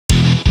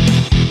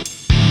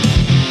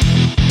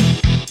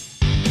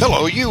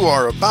Hello, you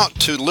are about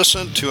to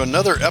listen to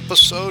another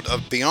episode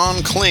of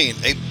Beyond Clean,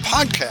 a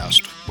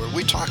podcast where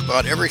we talk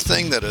about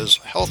everything that is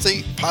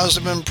healthy,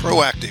 positive, and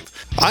proactive.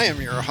 I am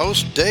your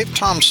host, Dave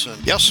Thompson.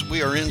 Yes,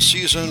 we are in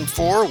Season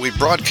 4. We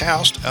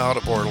broadcast out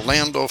of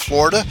Orlando,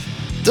 Florida.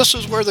 This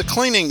is where the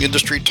cleaning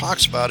industry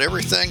talks about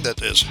everything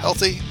that is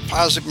healthy,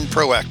 positive, and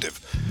proactive.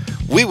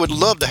 We would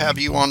love to have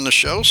you on the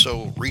show,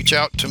 so reach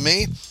out to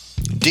me,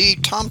 D.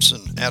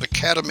 Thompson at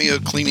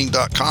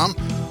academyofcleaning.com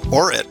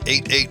or at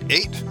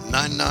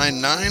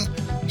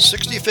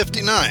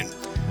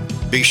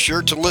 888-999-6059. Be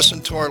sure to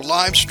listen to our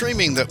live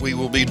streaming that we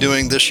will be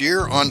doing this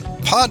year on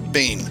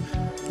Podbean.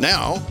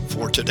 Now,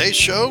 for today's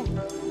show,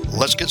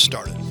 let's get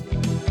started.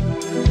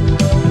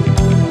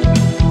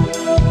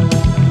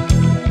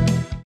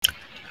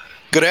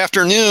 Good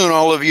afternoon,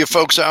 all of you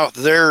folks out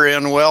there.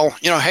 And well,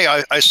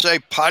 hey, I say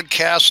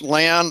podcast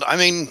land. I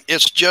mean,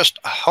 it's just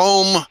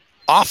home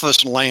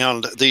office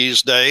land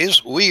these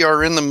days. We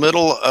are in the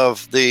middle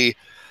of the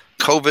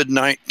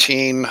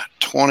COVID-19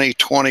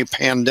 2020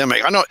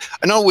 pandemic. I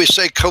know we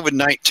say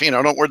COVID-19. I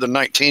don't know where the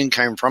 19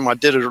 came from. I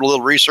did a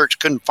little research,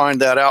 couldn't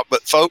find that out.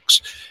 But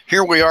folks,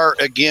 here we are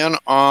again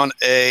on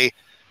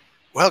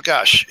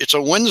it's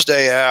a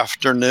Wednesday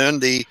afternoon,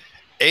 the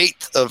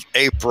 8th of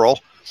April.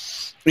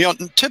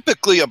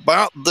 Typically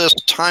about this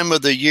time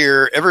of the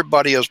year,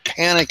 everybody is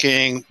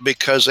panicking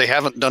because they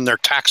haven't done their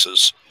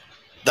taxes.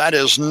 That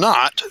is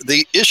not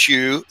the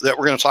issue that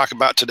we're going to talk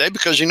about today,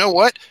 because you know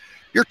what?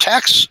 Your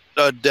tax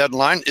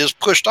deadline is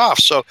pushed off.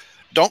 So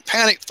don't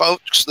panic,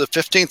 folks. The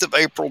 15th of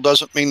April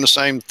doesn't mean the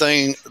same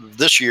thing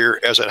this year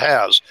as it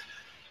has.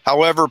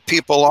 However,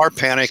 people are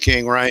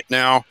panicking right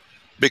now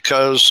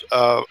because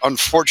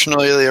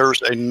unfortunately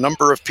there's a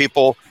number of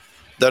people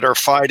that are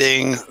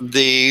fighting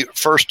the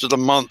first of the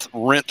month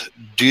rent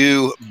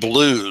due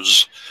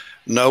blues.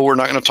 No, we're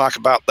not going to talk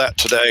about that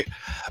today.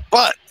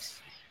 But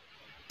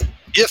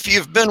if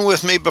you've been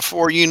with me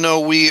before, you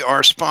know we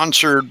are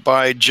sponsored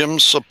by Gem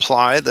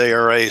Supply. They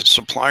are a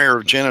supplier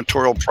of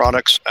janitorial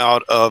products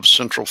out of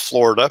Central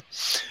Florida.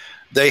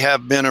 They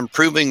have been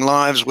improving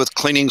lives with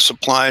cleaning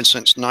supplies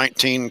since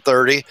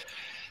 1930.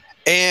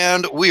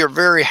 And we are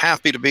very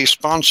happy to be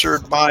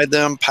sponsored by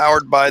them,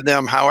 powered by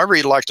them, however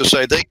you'd like to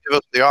say. They give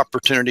us the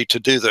opportunity to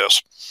do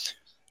this.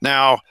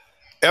 Now,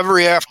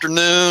 every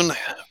afternoon,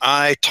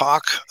 I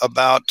talk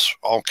about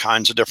all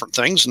kinds of different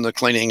things in the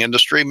cleaning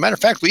industry. Matter of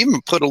fact, we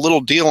even put a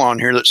little deal on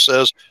here that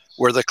says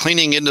where the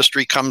cleaning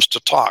industry comes to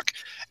talk.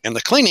 And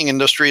the cleaning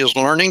industry is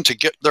learning to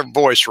get their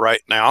voice right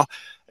now.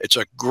 It's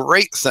a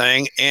great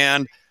thing.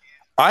 And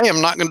I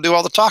am not going to do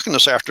all the talking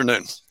this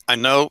afternoon. I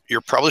know you're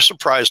probably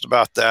surprised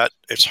about that.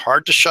 It's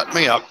hard to shut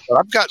me up, but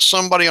I've got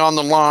somebody on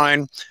the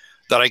line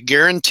that I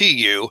guarantee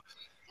you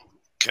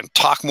can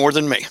talk more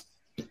than me.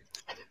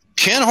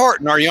 Ken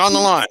Horton, are you on the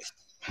line?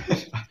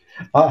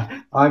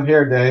 I'm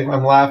here, Dave.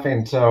 I'm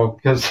laughing.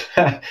 Because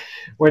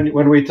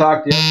when we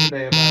talked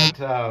yesterday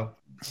about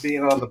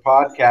being on the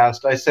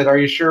podcast, I said, "Are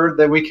you sure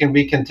that we can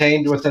be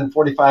contained within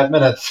 45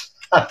 minutes?"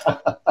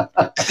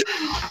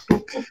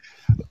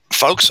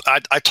 Folks,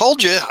 I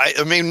told you.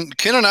 I mean,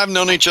 Ken and I have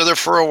known each other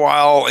for a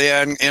while,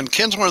 and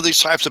Ken's one of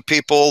these types of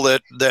people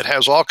that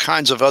has all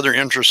kinds of other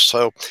interests.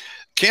 So,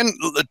 Ken,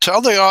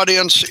 tell the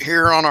audience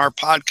here on our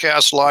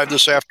podcast live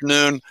this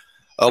afternoon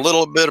a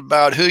little bit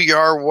about who you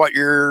are, what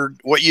you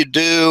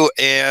do,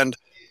 and,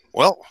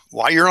 well,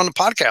 why you're on the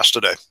podcast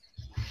today.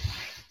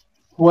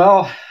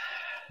 Well,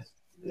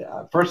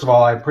 first of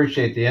all, I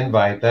appreciate the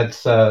invite.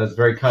 That's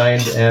very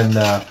kind, and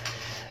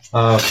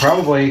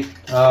probably,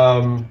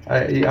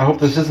 I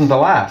hope this isn't the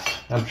last.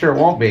 I'm sure it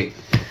won't be.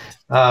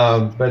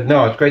 But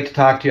no, it's great to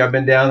talk to you. I've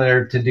been down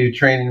there to do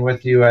training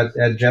with you at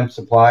Gem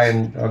Supply,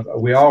 and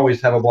we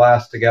always have a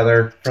blast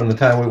together from the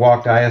time we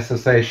walked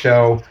ISSA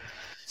show.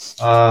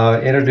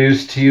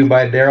 Introduced to you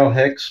by Daryl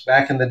Hicks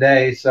back in the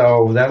day,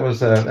 so that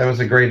was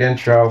a great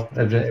intro.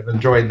 I've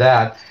enjoyed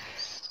that.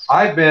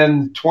 I've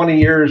been 20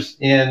 years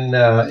in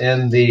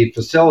the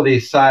facility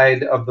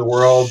side of the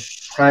world,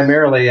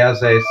 primarily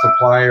as a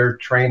supplier,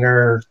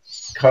 trainer,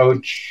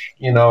 coach,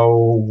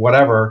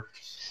 whatever,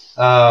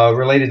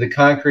 related to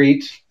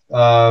concrete.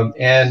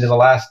 And in the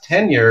last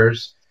 10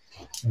 years,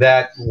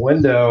 that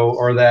window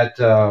or that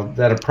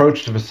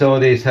approach to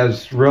facilities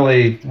has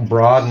really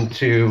broadened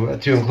to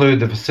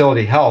include the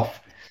facility health.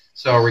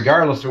 So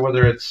regardless of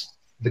whether it's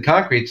the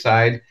concrete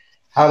side,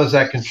 how does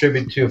that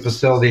contribute to a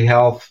facility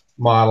health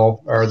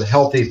model or the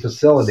healthy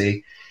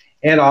facility?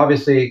 And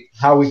obviously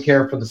how we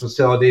care for the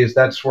facilities,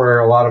 that's where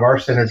a lot of our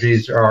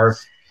synergies are,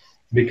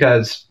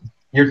 because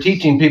you're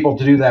teaching people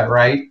to do that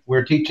right.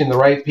 We're teaching the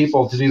right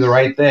people to do the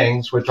right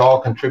things, which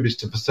all contributes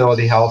to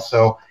facility health.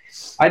 So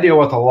I deal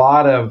with a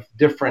lot of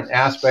different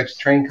aspects,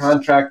 train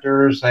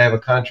contractors. I have a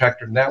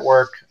contractor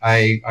network.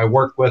 I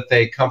work with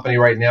a company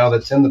right now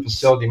that's in the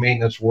facility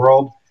maintenance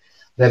world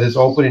that is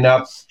opening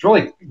up. It's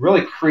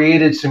really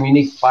created some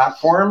unique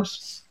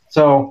platforms.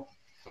 So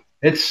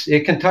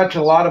it can touch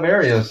a lot of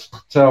areas.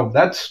 So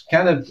that's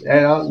kind of,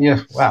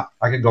 wow,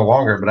 I could go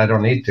longer, but I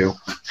don't need to.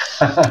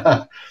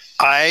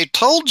 I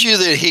told you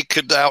that he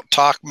could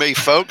out-talk me,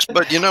 folks,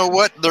 but you know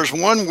what? There's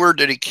one word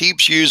that he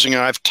keeps using,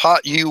 and I've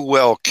taught you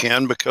well,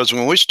 Ken, because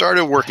when we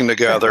started working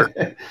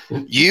together,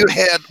 you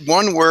had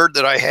one word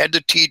that I had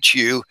to teach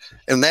you,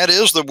 and that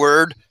is the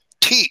word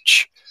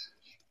teach.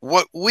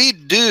 What we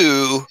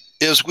do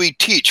is we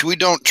teach. We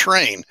don't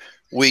train.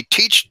 We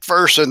teach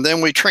first, and then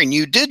we train.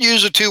 You did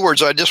use the two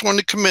words. I just wanted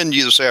to commend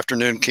you this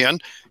afternoon, Ken.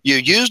 You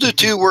used the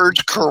two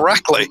words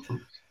correctly.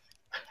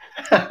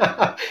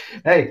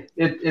 Hey,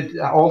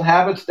 old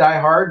habits die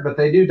hard, but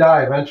they do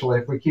die eventually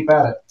if we keep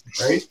at it,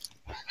 right?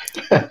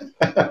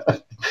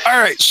 All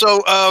right,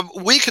 so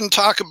we can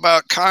talk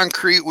about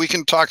concrete. We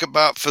can talk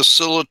about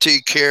facility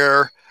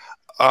care,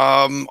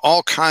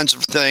 all kinds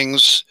of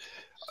things.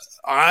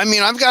 I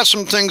mean, I've got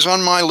some things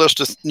on my list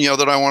of,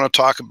 that I want to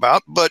talk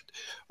about, but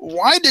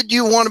why did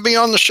you want to be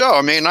on the show?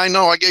 I mean, I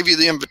know I gave you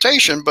the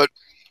invitation, but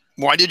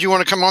why did you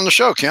want to come on the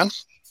show, Ken?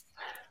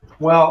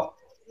 Well,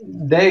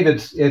 Dave,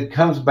 it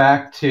comes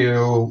back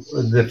to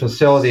the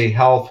facility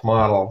health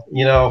model,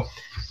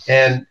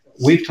 and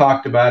we've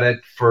talked about it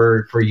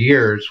for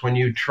years. When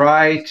you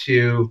try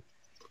to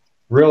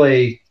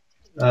really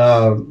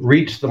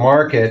reach the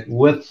market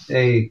with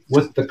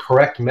the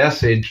correct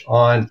message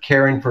on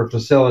caring for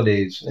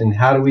facilities and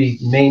how do we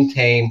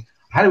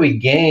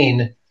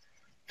gain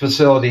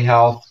facility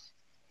health,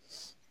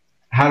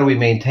 how do we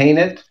maintain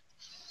it,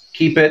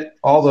 keep it,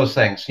 all those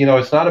things.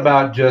 It's not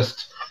about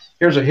just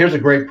here's a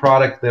great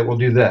product that will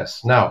do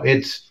this. No,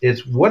 it's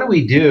what do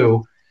we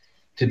do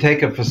to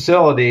take a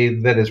facility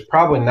that has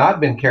probably not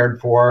been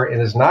cared for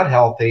and is not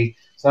healthy.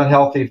 It's not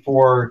healthy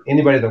for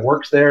anybody that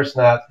works there. It's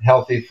not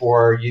healthy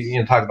for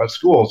you talk about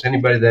schools,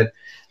 anybody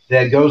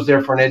that goes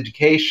there for an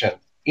education.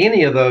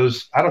 Any of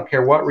those, I don't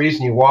care what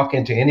reason you walk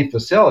into any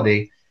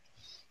facility,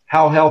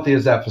 how healthy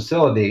is that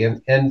facility?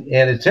 And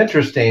it's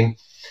interesting.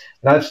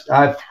 And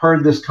I've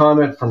heard this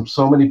comment from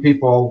so many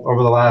people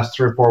over the last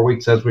 3 or 4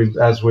 weeks as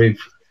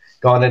we've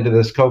gone into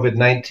this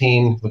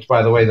COVID-19, which,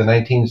 by the way, the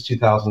 19 is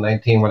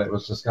 2019 when it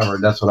was discovered.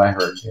 That's what I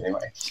heard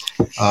anyway.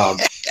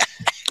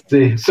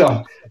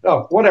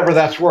 Whatever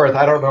that's worth,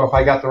 I don't know if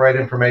I got the right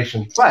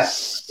information. But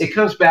it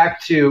comes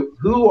back to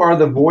who are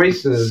the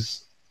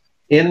voices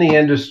in the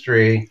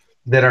industry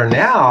that are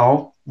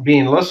now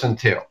being listened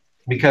to?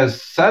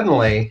 Because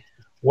suddenly,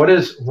 what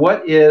is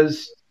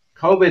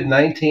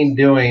COVID-19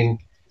 doing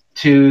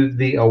to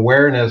the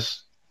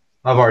awareness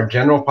of our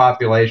general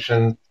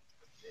population,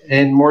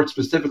 and more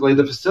specifically,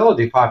 the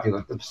facility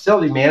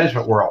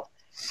management world?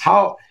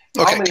 Can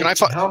I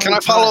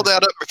follow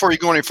that up before you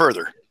go any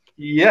further?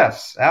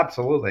 Yes,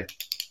 absolutely.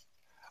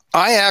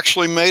 I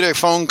actually made a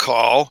phone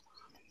call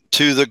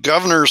to the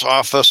governor's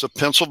office of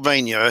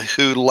Pennsylvania,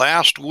 who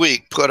last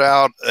week put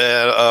out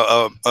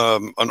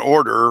an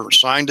order,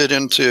 signed it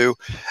into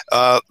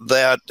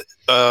that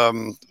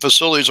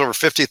facilities over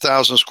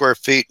 50,000 square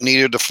feet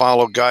needed to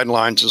follow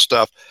guidelines and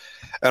stuff.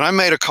 And I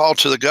made a call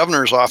to the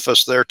governor's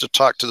office there to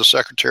talk to the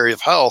Secretary of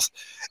Health,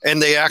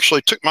 and they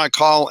actually took my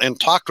call and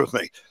talked with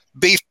me.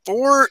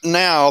 Before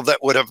now,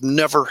 that would have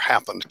never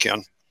happened,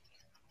 Ken.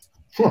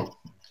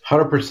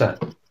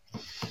 100%.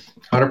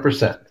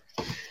 100%.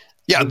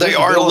 Yeah, they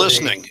are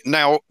listening.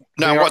 Now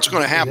what's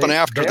going to happen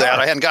after that?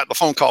 I hadn't gotten the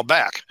phone call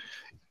back.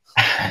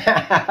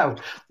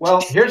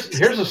 Well, here's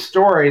a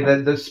story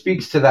that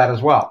speaks to that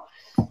as well.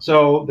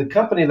 So the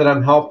company that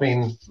I'm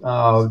helping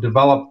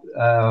develop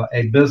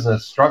a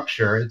business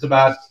structure,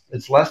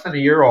 it's less than a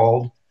year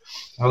old.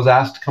 I was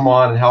asked to come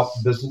on and help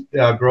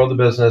grow the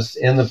business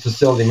in the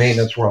facility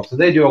maintenance world. So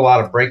they do a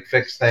lot of break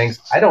fix things.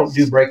 I don't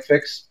do break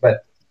fix,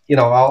 but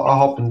I'll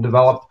help them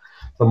develop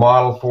the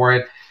model for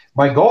it.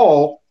 My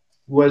goal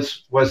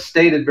was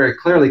stated very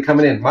clearly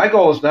coming in. My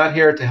goal is not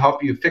here to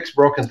help you fix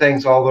broken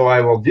things, although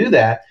I will do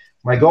that.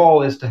 My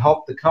goal is to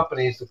help the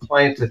companies, the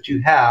clients that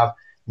you have,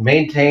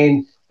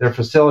 maintain their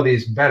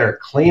facilities better,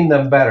 clean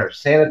them better,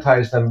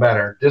 sanitize them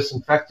better,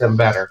 disinfect them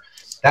better.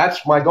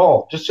 That's my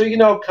goal. Just so you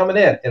know, coming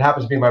in, it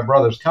happens to be my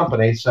brother's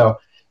company, so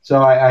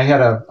I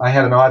had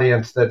an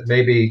audience that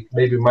maybe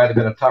might have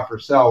been a tougher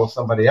sell with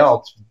somebody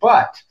else,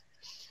 but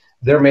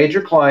their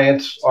major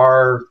clients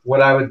are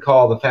what I would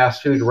call the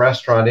fast food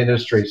restaurant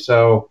industry.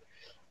 So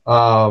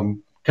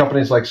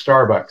companies like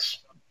Starbucks,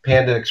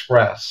 Panda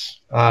Express,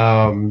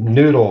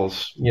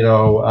 Noodles. I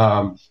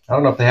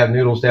don't know if they have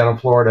Noodles down in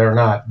Florida or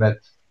not, but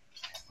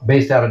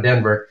based out of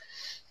Denver.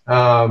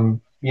 Einstein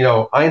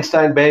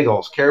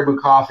Bagels, Caribou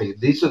Coffee.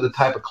 These are the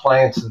type of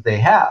clients that they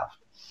have.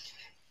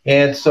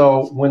 And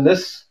so when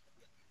this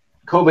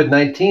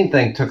COVID-19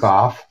 thing took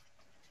off,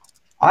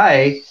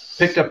 I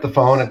picked up the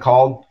phone and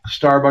called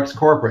Starbucks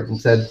corporate and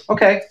said,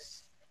 okay,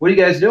 what are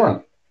you guys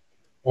doing?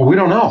 Well, we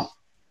don't know.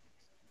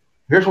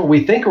 Here's what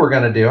we think we're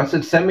going to do. I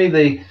said, send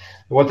me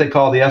what they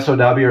call the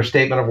SOW, or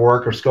statement of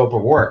work, or scope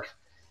of work.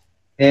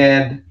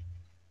 And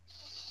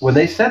when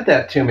they sent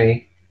that to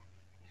me,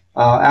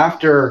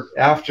 after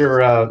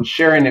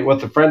sharing it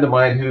with a friend of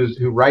mine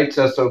who writes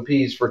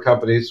SOPs for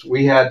companies,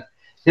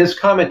 his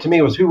comment to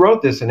me was, who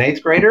wrote this, an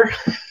 8th grader?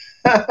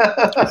 and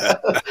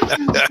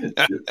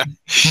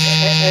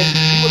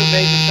he would have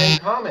made the same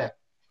comment.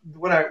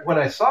 when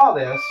I saw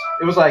this,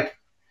 it was like,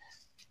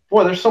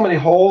 boy, there's so many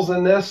holes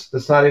in this.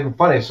 That's not even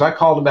funny. So I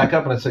called them back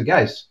up and I said,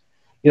 guys,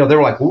 they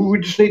were like, well, we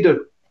just need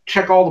to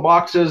check all the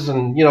boxes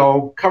and,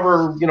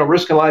 cover,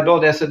 risk and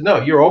liability. I said,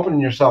 no, you're opening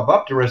yourself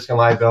up to risk and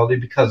liability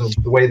because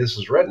of the way this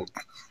is written.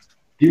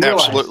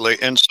 Absolutely.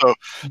 And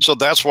so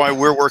that's why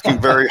we're working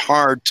very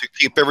hard to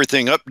keep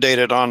everything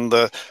updated on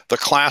the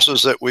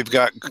classes that we've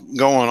got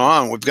going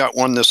on. We've got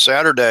one this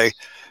Saturday.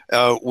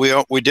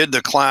 We did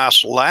the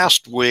class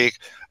last week.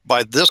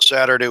 By this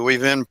Saturday,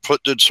 we've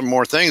inputted some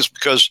more things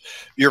because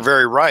you're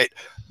very right.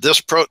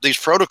 These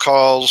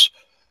protocols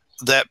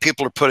that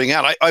people are putting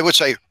out, I would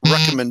say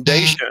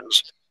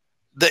recommendations.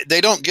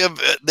 They don't give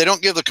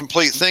the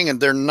complete thing,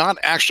 and they're not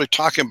actually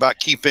talking about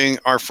keeping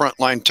our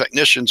frontline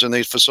technicians in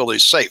these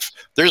facilities safe.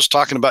 They're just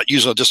talking about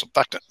using a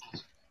disinfectant.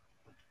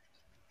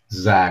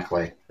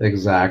 Exactly.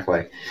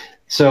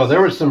 So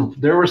there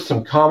were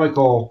some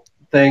comical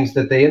things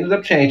that they ended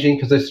up changing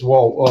because they said,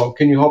 well,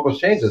 can you help us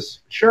change this?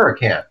 Sure, I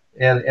can.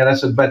 And I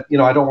said, but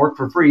I don't work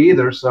for free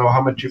either. So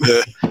how much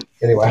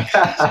anyway?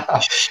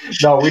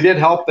 No, we did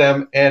help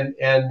them, and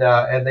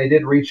they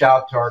did reach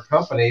out to our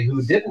company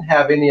who didn't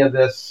have any of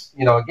this.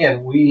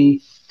 Again,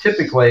 we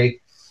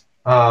typically,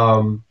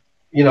 and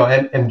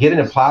getting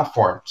a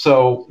platform.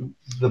 So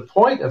the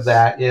point of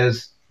that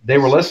is they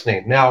were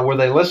listening. Now, were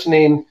they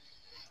listening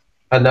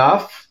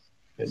enough?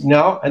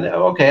 No, and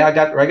okay, I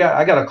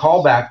got a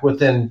call back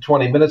within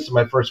 20 minutes of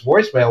my first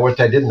voicemail, which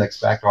I didn't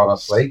expect,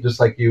 honestly. Just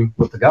like you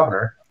with the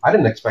governor, I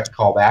didn't expect a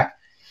call back.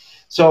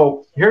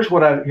 So here's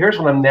what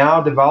I'm now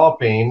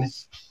developing,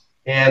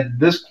 and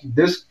this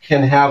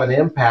can have an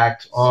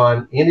impact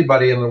on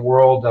anybody in the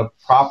world of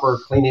proper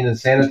cleaning and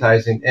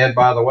sanitizing. And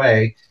by the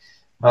way,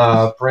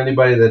 for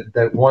anybody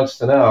that wants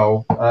to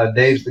know,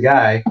 Dave's the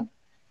guy.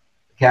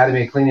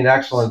 Academy of Cleaning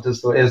Excellence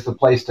is the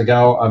place to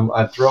go.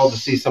 I'm thrilled to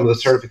see some of the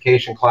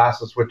certification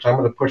classes, which I'm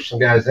going to push some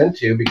guys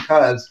into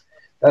because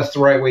that's the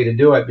right way to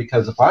do it.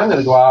 Because if I'm going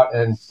to go out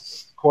and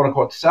quote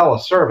unquote sell a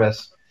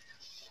service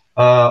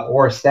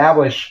or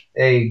establish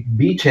a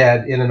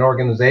beachhead in an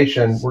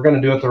organization, we're going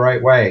to do it the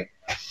right way.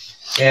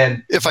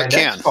 And if I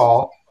can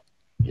call,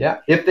 and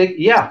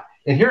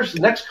here's the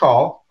next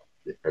call.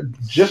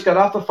 Just got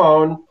off the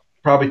phone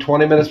probably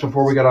 20 minutes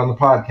before we got on the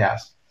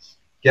podcast.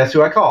 Guess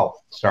who I called?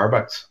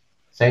 Starbucks.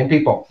 Same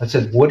people. I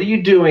said, what are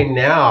you doing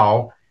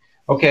now?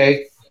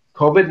 Okay,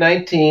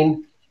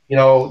 COVID-19,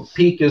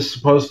 peak is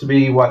supposed to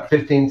be,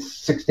 15th,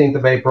 16th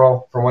of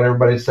April, from what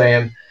everybody's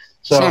saying.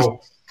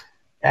 So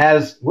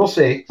as we'll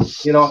see,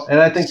 and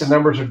I think the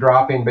numbers are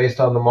dropping based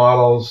on the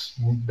models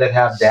that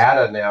have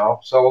data now.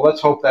 So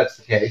let's hope that's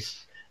the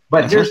case.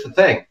 But here's the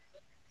thing.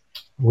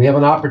 We have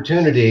an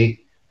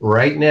opportunity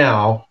right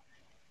now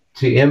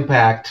to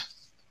impact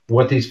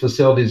what these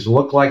facilities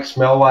look like,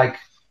 smell like,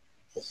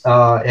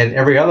 and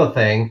every other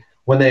thing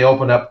when they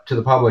open up to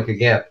the public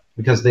again,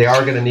 because they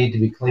are going to need to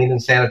be cleaned and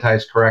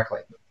sanitized correctly.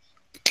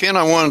 Ken,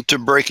 I wanted to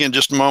break in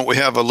just a moment. We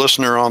have a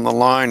listener on the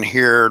line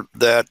here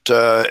that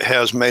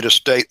has made a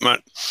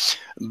statement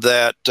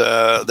that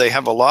they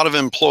have a lot of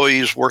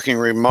employees working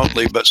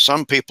remotely, but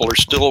some people are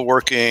still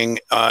working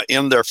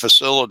in their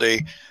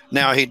facility.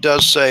 Now, he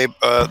does say,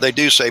 they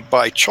do say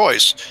by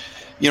choice.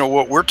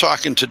 What we're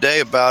talking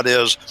today about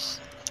is,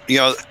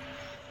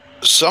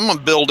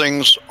 some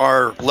buildings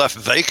are left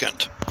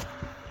vacant,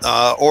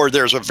 or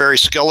there's a very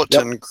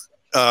skeleton,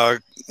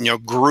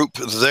 group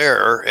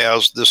there,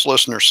 as this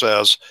listener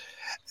says.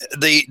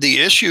 The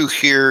issue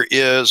here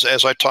is,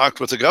 as I talked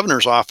with the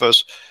governor's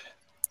office,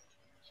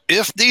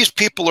 if these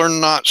people are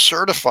not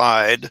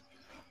certified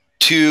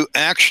to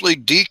actually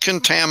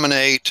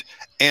decontaminate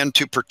and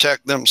to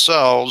protect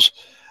themselves,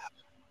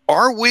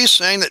 are we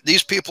saying that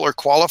these people are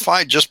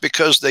qualified just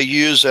because they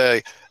use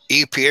a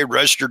EPA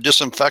registered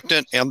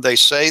disinfectant and they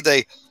say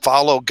they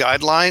follow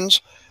guidelines?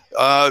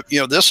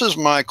 This is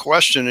my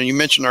question. And you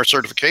mentioned our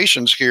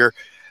certifications here.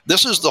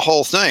 This is the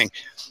whole thing.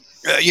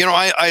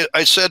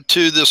 I said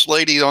to this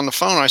lady on the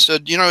phone, I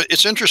said,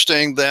 it's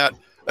interesting that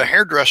a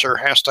hairdresser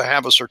has to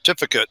have a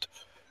certificate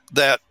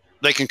that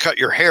they can cut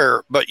your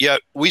hair, but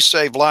yet we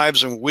save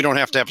lives and we don't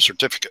have to have a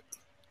certificate.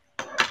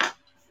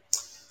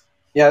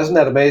 Yeah, isn't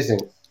that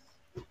amazing?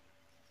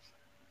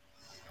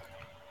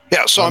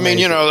 Yeah, so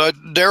amazing.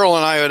 Daryl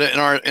and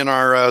I in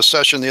our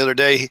session the other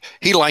day,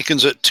 he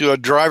likens it to a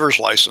driver's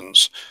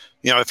license.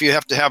 If you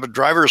have to have a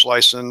driver's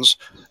license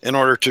in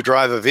order to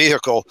drive a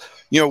vehicle,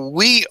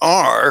 we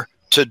are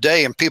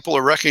today, and people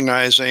are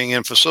recognizing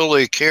in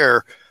facility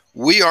care,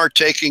 we are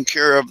taking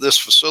care of this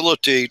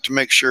facility to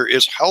make sure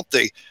it's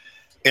healthy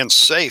and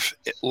safe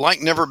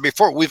like never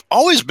before. We've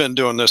always been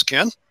doing this,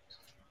 Ken.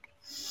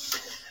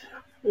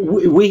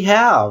 We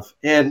have,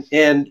 and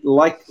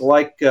like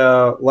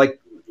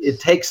it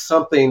takes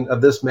something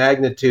of this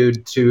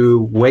magnitude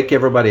to wake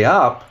everybody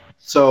up.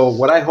 So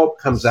what I hope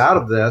comes out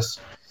of this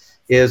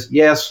is,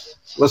 yes,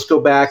 let's go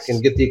back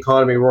and get the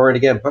economy roaring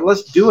again, but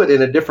let's do it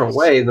in a different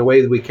way, in the way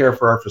that we care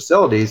for our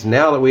facilities,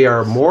 now that we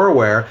are more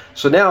aware.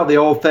 So now the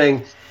old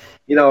thing,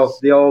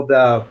 the old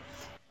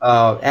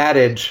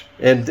adage,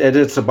 and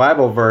it's a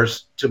Bible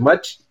verse, too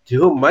much To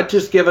whom much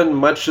is given,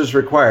 much is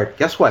required.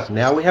 Guess what?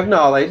 Now we have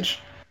knowledge.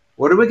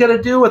 What are we going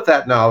to do with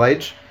that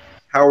knowledge?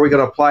 How are we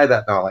going to apply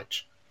that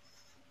knowledge?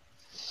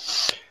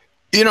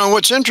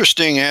 What's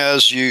interesting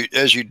as you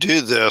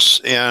do this,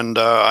 and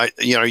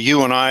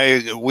you and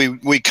I,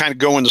 we kind of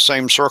go in the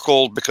same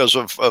circle because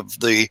of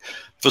the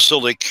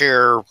facility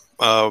care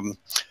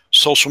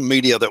social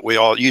media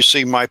that you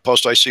see my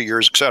post, I see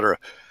yours, etc.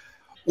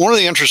 One of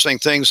the interesting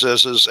things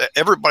is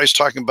everybody's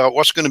talking about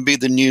what's going to be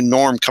the new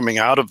norm coming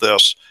out of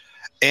this,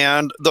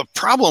 and the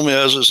problem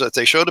is that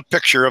they showed a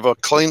picture of a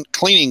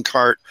cleaning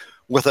cart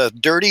with a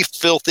dirty,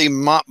 filthy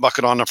mop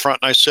bucket on the front,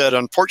 and I said,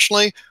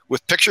 unfortunately,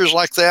 with pictures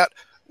like that,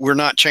 we're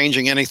not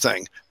changing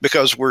anything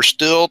because we're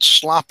still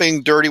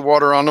slopping dirty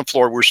water on the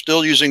floor. We're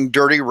still using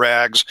dirty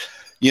rags.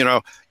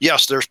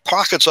 Yes, there's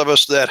pockets of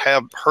us that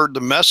have heard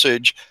the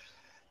message.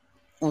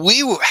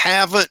 We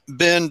haven't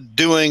been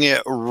doing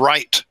it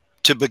right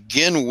to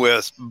begin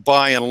with,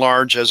 by and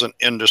large, as an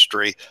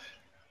industry.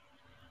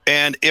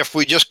 And if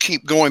we just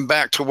keep going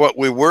back to what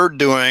we were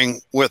doing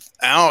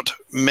without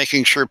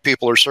making sure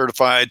people are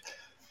certified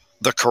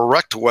the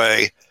correct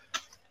way,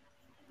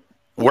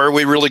 where are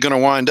we really going to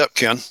wind up,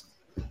 Ken?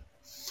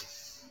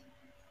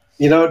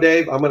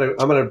 Dave, I'm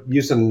gonna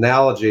use an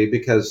analogy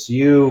because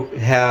you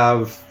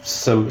have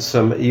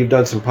you've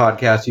done some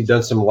podcasts, you've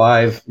done some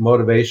live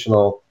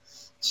motivational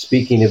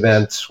speaking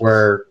events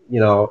where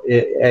and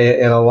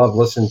I love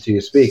listening to you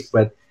speak.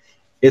 But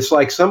it's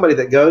like somebody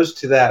that goes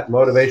to that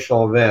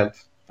motivational event,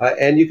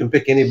 and you can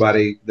pick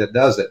anybody that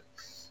does it,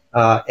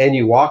 and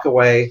you walk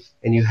away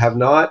and you have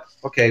not.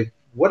 Okay,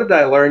 what did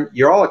I learn?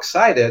 You're all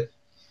excited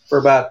for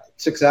about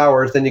 6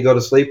 hours, then you go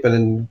to sleep and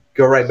then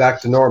go right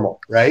back to normal,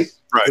 right?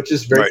 Right. Which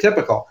is very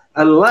typical,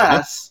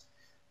 unless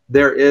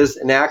there is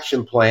an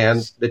action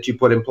plan that you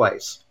put in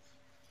place.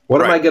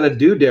 What am I going to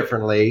do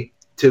differently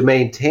to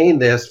maintain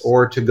this,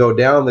 or to go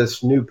down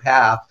this new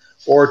path,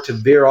 or to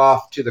veer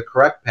off to the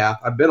correct path?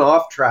 I've been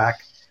off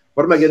track.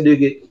 What am I going to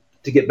do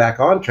to get back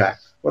on track?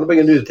 What am I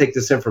going to do to take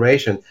this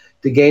information,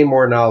 to gain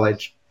more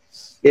knowledge?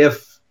 And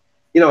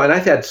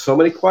I've had so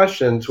many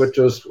questions,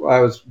 I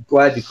was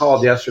glad you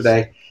called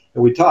yesterday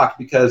and we talked,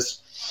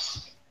 because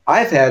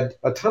I've had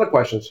a ton of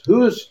questions.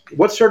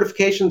 What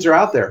certifications are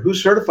out there? Who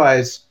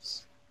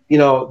certifies,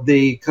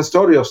 the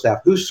custodial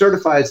staff? Who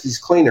certifies these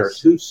cleaners?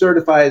 Who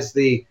certifies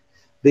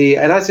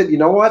and I said, you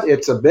know what?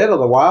 It's a bit of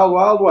the wild,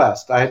 wild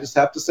west. I just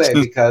have to say,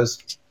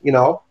 because,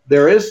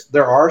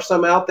 there are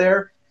some out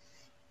there.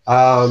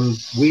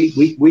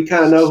 We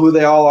kind of know who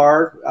they all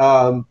are.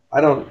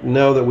 I don't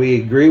know that we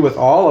agree with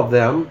all of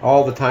them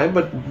all the time,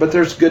 but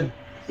there's good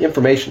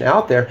information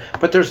out there,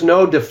 but there's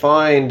no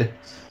defined,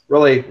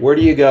 really, where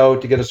do you go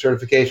to get a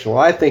certification?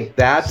 Well, I think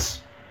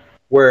that's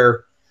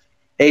where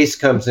ACE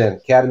comes in,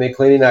 Academy of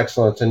Cleaning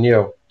Excellence, and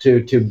you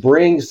to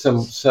bring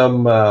some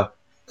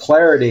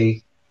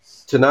clarity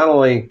to not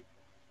only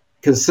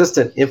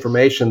consistent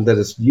information that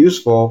is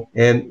useful,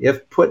 and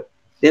if put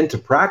into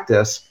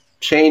practice,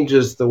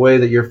 changes the way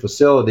that your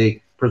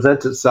facility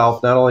presents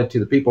itself, not only to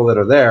the people that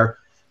are there,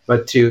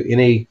 but to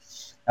any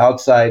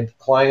outside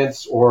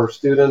clients or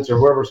students or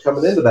whoever's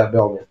coming into that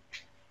building.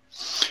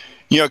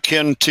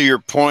 Ken, to your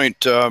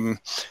point,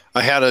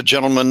 I had a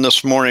gentleman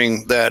this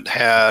morning that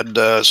had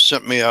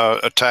sent me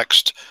a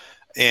text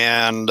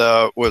and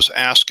was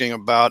asking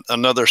about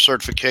another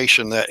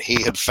certification that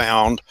he had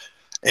found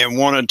and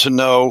wanted to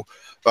know,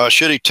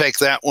 should he take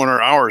that one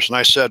or ours? And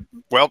I said,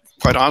 well,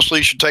 quite honestly,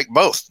 you should take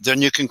both.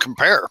 Then you can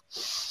compare.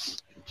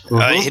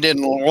 He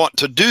didn't want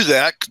to do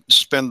that,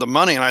 spend the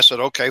money. And I said,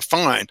 okay,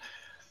 fine.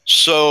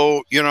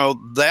 So,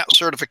 that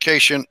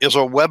certification is a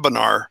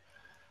webinar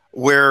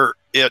where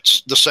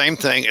it's the same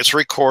thing. It's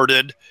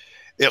recorded.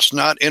 It's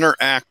not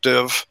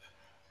interactive.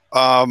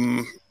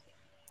 I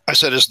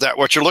said, is that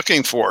what you're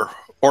looking for?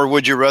 Or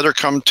would you rather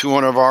come to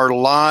one of our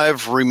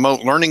live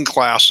remote learning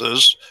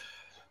classes,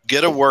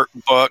 get a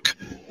workbook,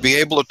 be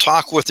able to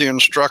talk with the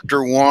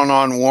instructor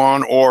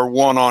one-on-one or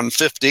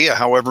 1-on-50,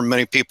 however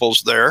many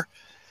people's there,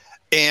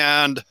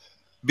 and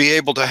be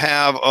able to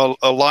have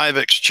a live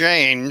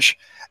exchange?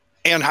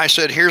 And I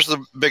said, here's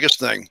the biggest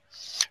thing.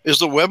 Is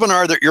the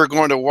webinar that you're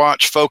going to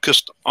watch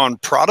focused on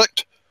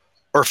product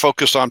or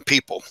focused on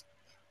people?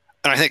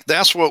 And I think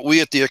that's what we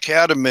at the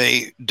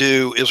Academy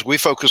do, is we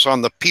focus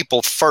on the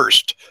people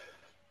first.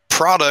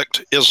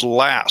 Product is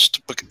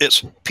last.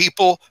 It's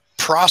people,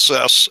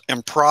 process,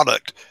 and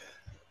product.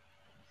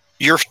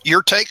 Your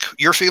take,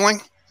 your feeling?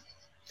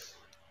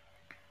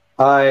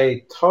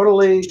 I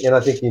totally, and I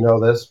think you know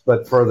this,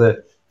 but for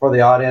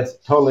the audience,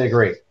 totally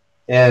agree.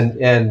 And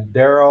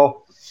Daryl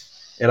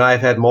and I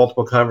have had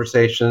multiple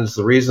conversations.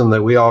 The reason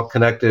that we all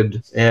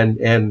connected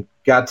and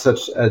got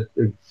such a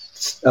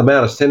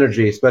amount of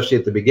synergy, especially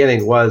at the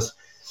beginning, was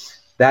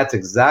that's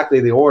exactly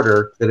the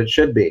order that it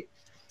should be.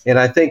 And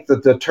I think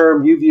that the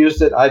term, you've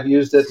used it, I've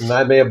used it, and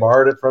I may have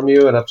borrowed it from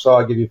you, and if so,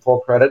 I'll give you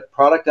full credit.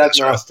 Product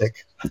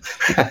agnostic.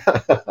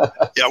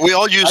 Yeah, we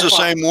all use the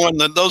same one.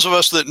 Those of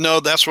us that know,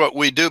 that's what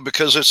we do,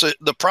 because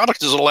the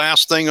product is the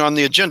last thing on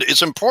the agenda.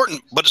 It's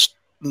important, but it's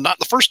not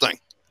the first thing.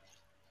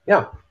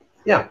 Yeah.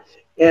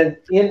 And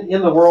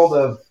in the world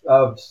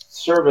of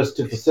service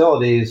to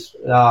facilities,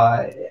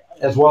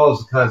 as well as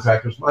the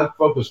contractors, I'm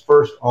focused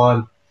first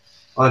on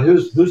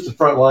who's the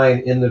front line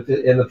in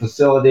the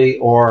facility,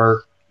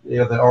 or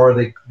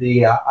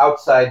the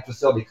outside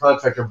facility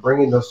contractor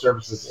bringing those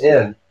services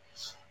in.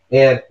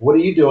 And what are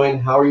you doing?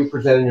 How are you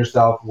presenting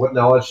yourself? What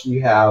knowledge do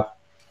you have?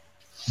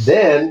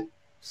 Then,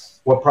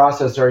 what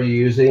process are you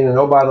using? And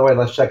oh, by the way,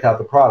 let's check out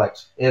the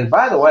products. And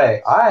by the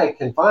way, I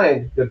can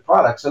find good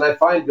products, and I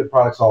find good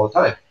products all the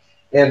time.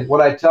 And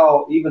what I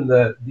tell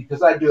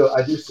because I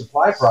do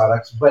supply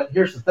products, but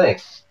here's the thing.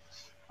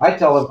 I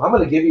tell them, I'm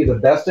going to give you the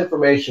best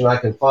information I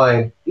can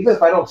find, even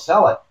if I don't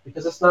sell it,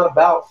 because it's not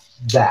about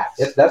that.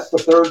 That's the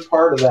third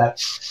part of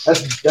that.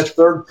 That's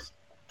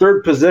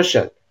third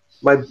position.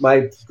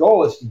 My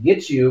goal is to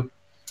get you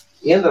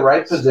in the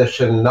right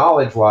position,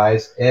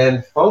 knowledge-wise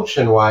and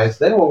function-wise.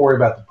 Then we'll worry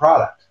about the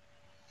product.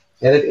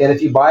 And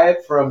if you buy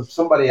it from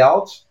somebody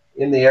else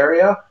in the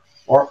area,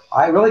 or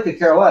I really could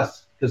care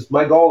less, because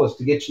my goal is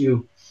to get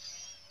you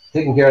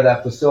taking care of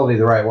that facility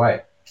the right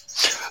way.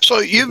 So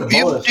you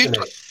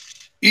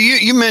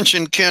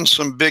mentioned, Ken,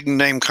 some big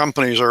name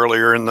companies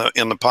earlier in the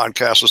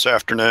podcast this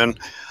afternoon.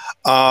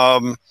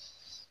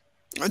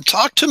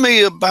 Talk to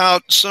me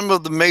about some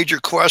of the major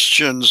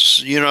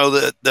questions,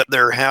 that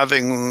they're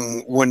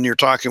having when you're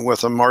talking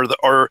with them,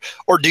 or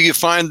do you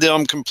find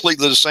them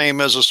completely the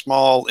same as a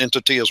small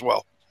entity as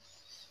well?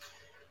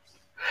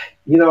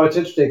 It's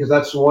interesting, because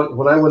that's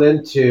when I went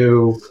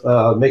into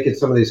making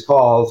some of these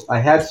calls, I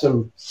had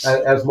some,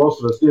 as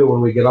most of us do when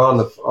we get on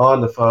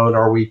the phone,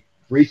 or we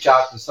reach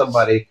out to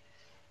somebody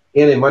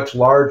in a much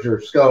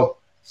larger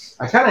scope.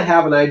 I kind of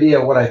have an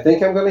idea of what I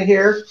think I'm going to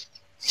hear,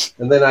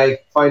 and then I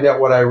find out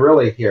what I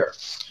really hear.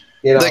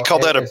 They call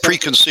that a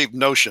preconceived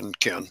notion,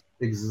 Ken.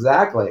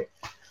 Exactly.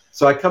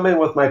 So I come in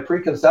with my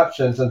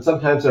preconceptions, and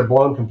sometimes they're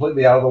blown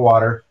completely out of the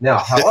water. Now,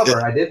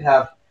 however, I did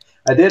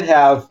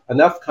have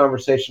enough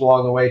conversation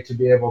along the way to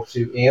be able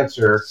to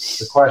answer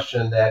the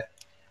question that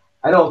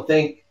I don't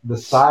think the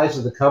size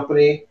of the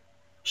company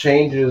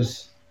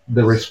changes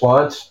the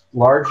response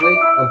largely,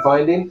 I'm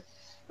finding.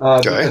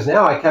 Because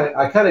now I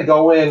kind of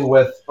go in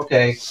with,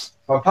 okay, if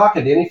I'm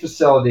talking to any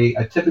facility,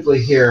 I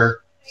typically hear,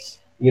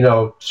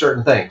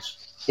 certain things.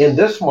 In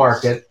this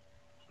market,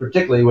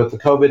 particularly with the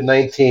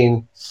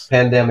COVID-19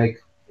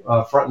 pandemic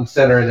front and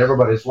center in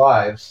everybody's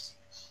lives,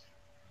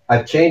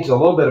 I've changed a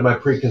little bit of my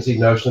preconceived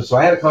notions. So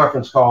I had a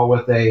conference call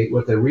with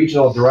a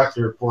regional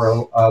director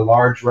for a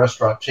large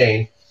restaurant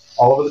chain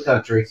all over the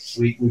country.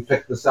 We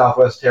picked the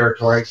Southwest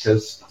Territory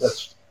because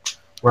that's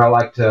where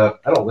I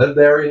don't live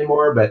there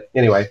anymore, but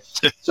anyway.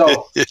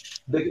 So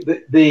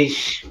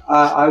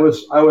I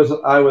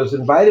was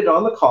invited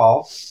on the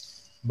call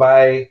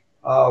by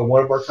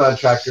one of our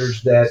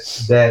contractors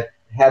that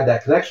had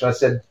that connection. I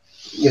said,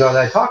 and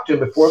I talked to him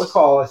before the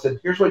call. I said,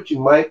 here's what you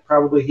might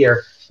probably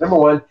hear. Number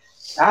one,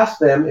 ask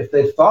them if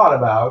they've thought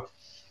about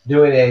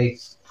doing a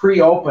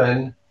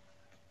pre-open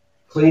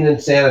clean and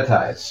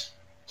sanitize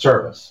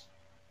service.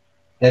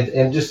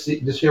 And just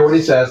hear what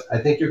he says. I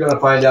think you're going to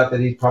find out that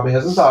he probably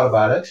hasn't thought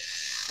about it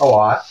a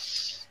lot.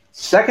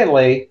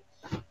 Secondly,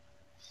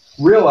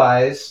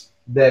 realize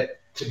that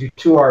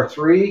to our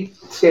 3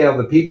 scale,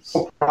 the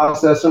people,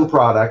 process, and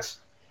products,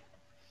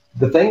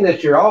 the thing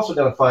that you're also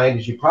going to find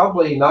is you're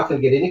probably not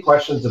going to get any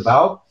questions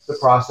about the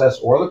process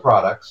or the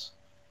products.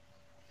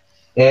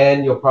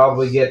 And you'll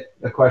probably get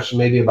a question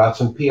maybe about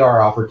some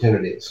PR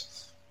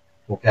opportunities.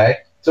 Okay?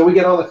 So we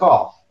get on the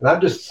call. And I'm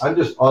just on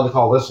the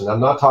call listening. I'm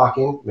not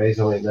talking,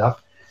 amazingly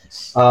enough.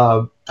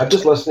 I'm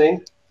just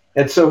listening.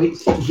 And so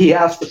he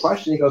asked the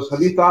question. He goes,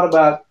 have you thought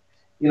about,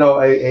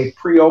 a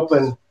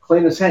pre-open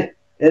clean and sanitize?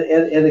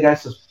 And the guy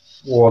says,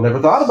 well, I never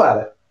thought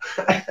about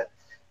it.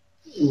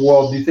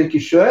 Well, do you think you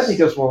should? And he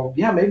goes, well,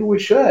 yeah, maybe we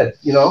should,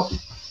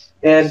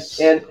 And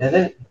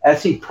then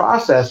as he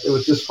processed, it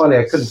was just funny.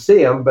 I couldn't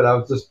see him, but I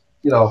was just,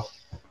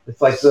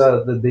 it's like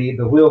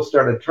the wheels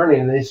started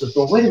turning. And he says,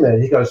 well, wait a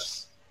minute. He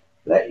goes,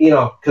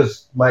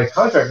 because my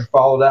contractor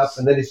followed up,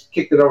 and then he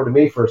kicked it over to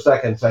me for a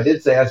second. So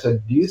I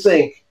said, do you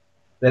think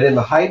that in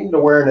the heightened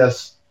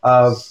awareness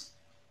of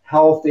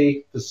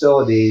healthy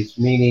facilities,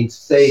 meaning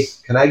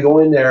safe, can I go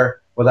in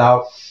there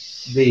without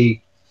the,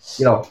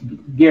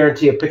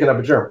 guarantee of picking up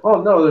a germ?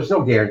 Oh, no, there's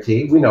no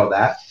guarantee. We know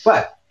that.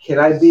 But can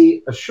I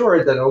be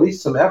assured that at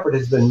least some effort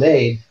has been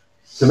made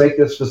to make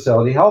this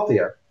facility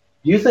healthier?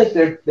 Do you think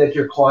that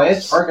your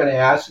clients aren't going to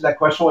ask that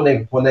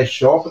question when they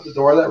show up at the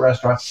door of that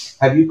restaurant?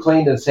 Have you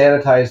cleaned and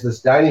sanitized this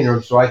dining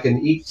room so I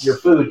can eat your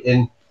food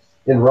in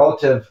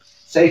relative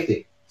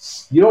safety?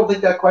 You don't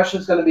think that question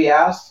is going to be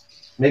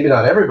asked? Maybe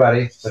not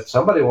everybody, but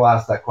somebody will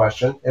ask that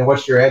question. And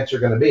what's your answer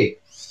going to be?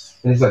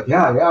 And he's like,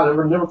 yeah, I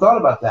never thought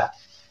about that.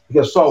 He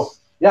goes, so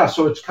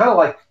it's kind of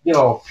like,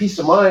 peace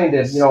of mind,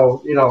 and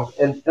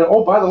and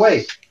oh, by the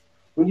way,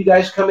 when you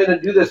guys come in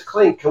and do this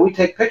clean, can we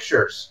take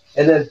pictures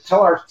and then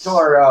tell our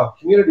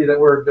community that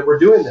we're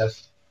doing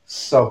this?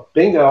 So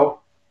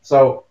bingo.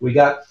 So he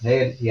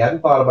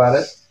hadn't thought about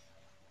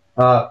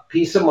it.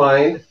 Peace of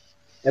mind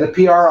and a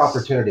PR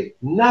opportunity.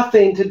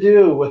 Nothing to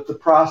do with the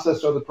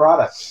process or the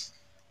product.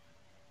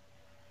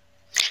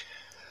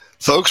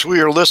 Folks, we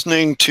are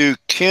listening to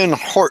Ken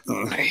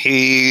Horton.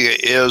 He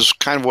is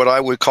kind of what I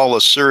would call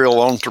a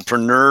serial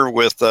entrepreneur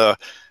with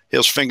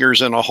his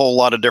fingers in a whole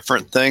lot of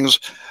different things.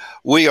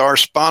 We are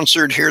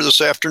sponsored here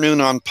this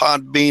afternoon on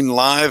Podbean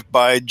Live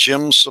by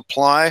Jim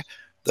Supply.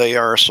 They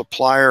are a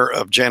supplier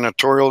of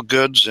janitorial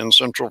goods in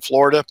Central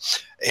Florida.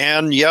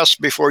 And yes,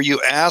 before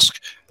you ask,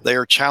 they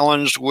are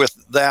challenged with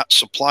that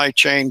supply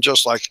chain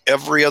just like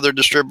every other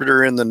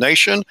distributor in the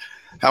nation.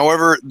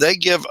 However, they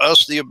give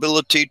us the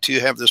ability to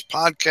have this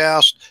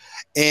podcast.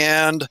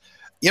 And,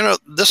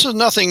 this is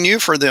nothing new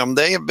for them.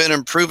 They have been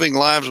improving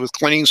lives with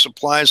cleaning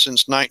supplies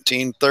since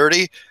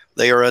 1930.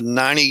 They are a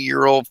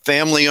 90-year-old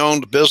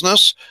family-owned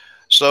business.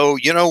 So,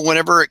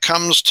 whenever it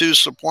comes to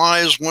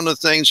supplies, one of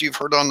the things you've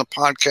heard on the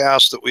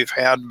podcast that we've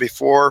had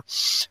before,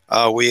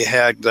 we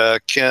had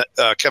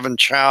Kevin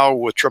Chow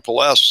with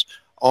Triple S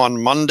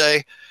on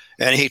Monday,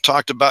 and he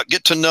talked about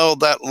get to know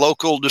that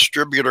local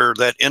distributor,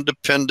 that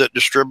independent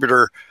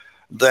distributor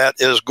that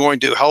is going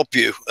to help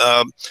you.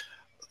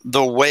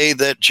 The way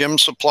that Jim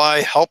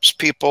Supply helps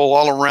people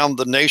all around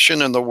the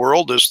nation and the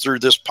world is through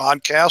this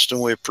podcast,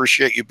 and we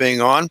appreciate you being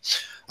on.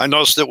 I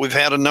noticed that we've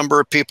had a number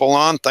of people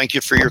on. Thank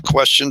you for your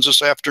questions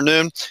this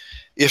afternoon.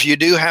 If you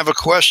do have a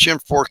question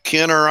for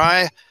Ken or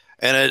I,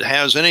 and it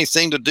has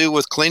anything to do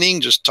with cleaning,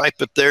 just type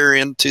it there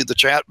into the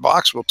chat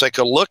box. We'll take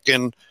a look,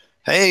 and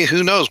hey,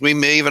 who knows? We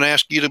may even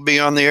ask you to be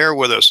on the air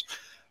with us,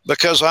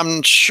 because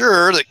I'm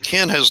sure that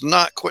Ken has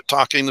not quit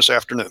talking this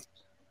afternoon.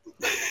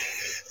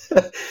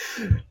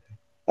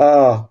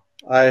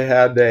 I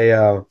had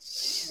a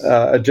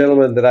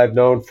gentleman that I've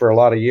known for a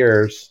lot of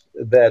years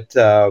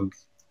that,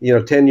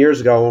 10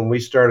 years ago when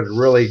we started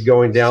really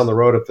going down the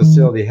road of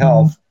facility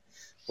health,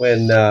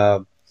 when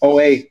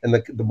 2008 and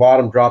the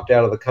bottom dropped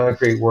out of the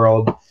concrete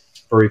world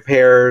for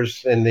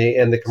repairs and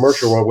the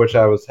commercial world, which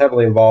I was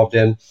heavily involved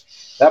in,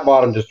 that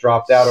bottom just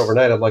dropped out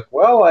overnight. I'm like,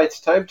 well,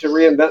 it's time to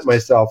reinvent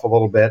myself a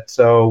little bit.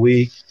 So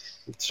we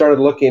started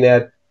looking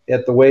at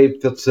the way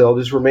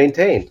facilities were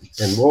maintained.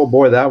 And oh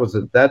boy,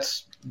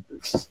 that's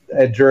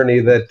a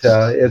journey that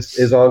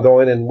is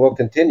ongoing and will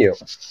continue.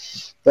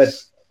 But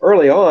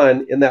early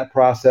on in that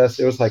process,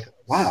 it was like,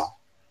 wow,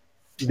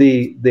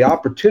 the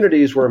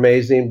opportunities were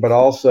amazing, but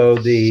also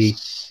the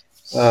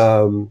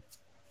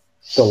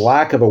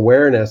lack of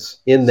awareness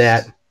in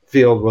that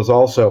field was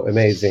also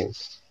amazing.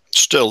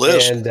 Still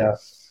is. And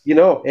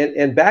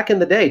and back in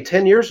the day,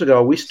 10 years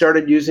ago, we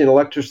started using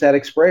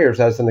electrostatic sprayers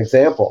as an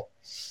example.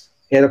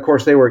 And of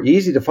course, they were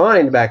easy to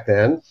find back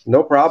then,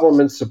 no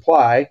problem in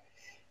supply.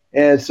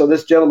 And so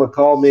this gentleman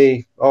called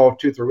me,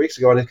 2-3 weeks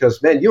ago, and he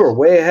goes, "Man, you were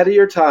way ahead of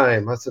your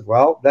time." I said,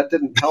 "Well, that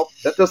didn't help.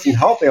 That doesn't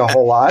help me a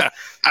whole lot."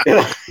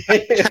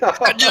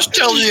 That just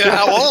tells you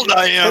how old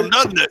I am,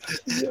 doesn't it?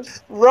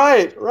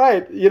 Right.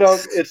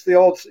 It's the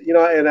old,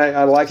 and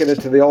I liken it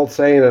to the old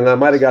saying, and I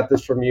might have got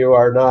this from you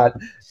or not.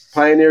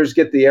 Pioneers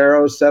get the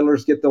arrows,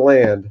 settlers get the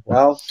land.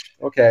 Well,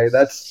 okay,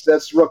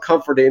 that's real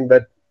comforting,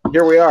 but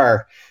here we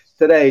are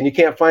today, and you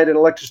can't find an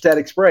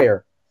electrostatic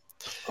sprayer.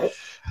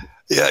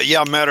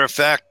 Yeah. Matter of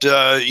fact,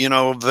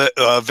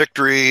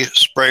 Victory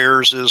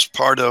Sprayers is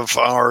part of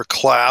our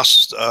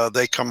class.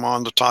 They come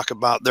on to talk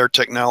about their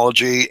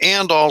technology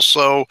and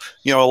also,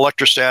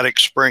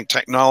 electrostatic spraying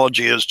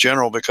technology as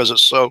general, because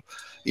it's so,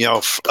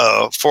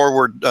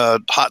 forward,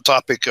 hot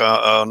topic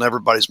on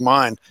everybody's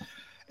mind.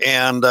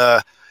 And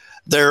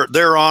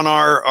they're on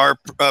our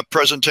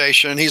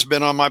presentation. He's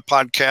been on my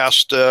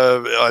podcast,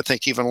 I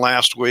think even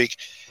last week.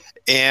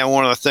 And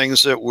one of the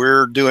things that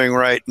we're doing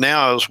right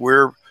now is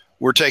we're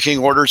taking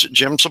orders at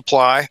Jim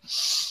Supply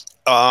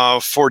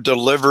for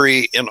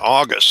delivery in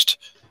August.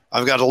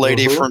 I've got a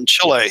lady from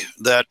Chile,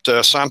 that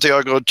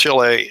Santiago,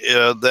 Chile,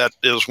 that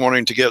is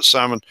wanting to get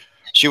some. And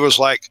she was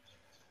like,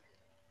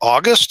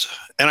 August?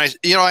 And I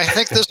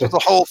think this is the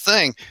whole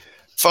thing.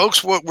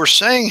 Folks, what we're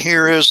saying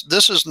here is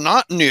this is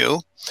not new.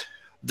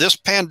 This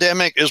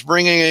pandemic is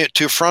bringing it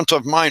to front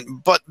of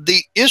mind. But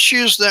the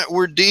issues that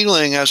we're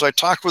dealing, as I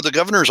talked with the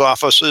governor's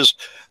office, is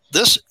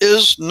this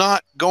is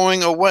not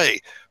going away.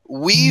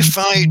 We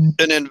fight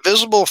an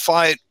invisible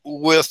fight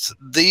with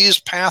these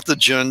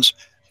pathogens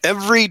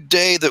every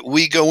day that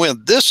we go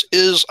in. This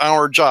is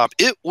our job.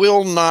 It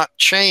will not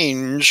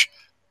change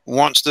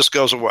once this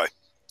goes away.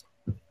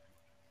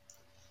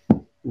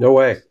 No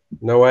way.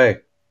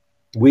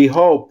 We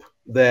hope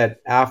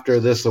that after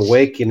this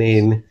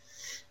awakening,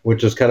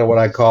 which is kind of what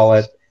I call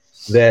it,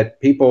 that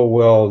people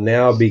will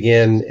now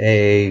begin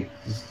a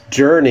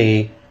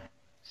journey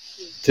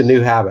to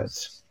new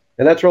habits.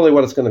 And that's really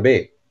what it's going to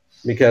be.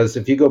 Because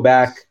if you go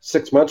back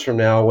 6 months from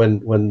now,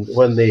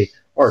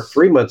 or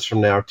 3 months from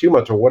now, 2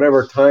 months, or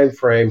whatever time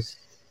frame,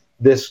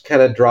 this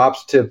kind of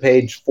drops to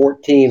page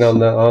 14 on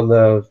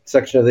the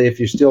section of if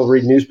you still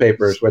read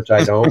newspapers, which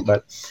I don't,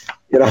 but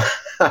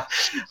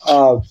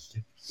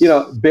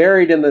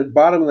buried in the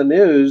bottom of the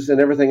news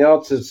and everything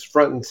else is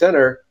front and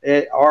center.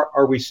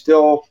 Are we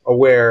still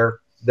aware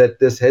that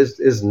this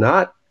is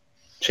not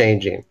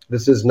changing?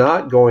 This is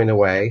not going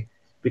away,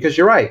 because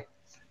you're right.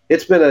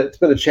 It's been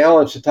a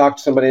challenge to talk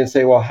to somebody and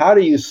say, well, how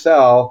do you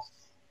sell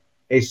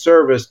a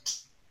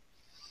service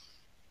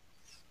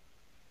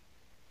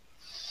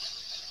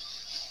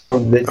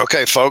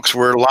Okay, folks,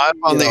 we're live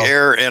on the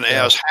air, and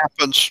as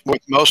happens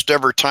with most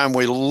every time,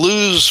 we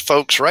lose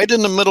folks right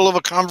in the middle of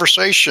a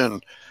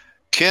conversation.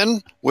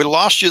 Ken, we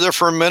lost you there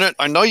for a minute.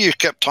 I know you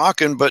kept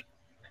talking, but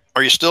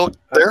are you still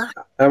there?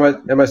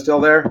 Am I still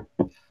there?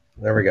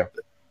 There we go.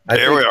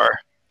 There we are.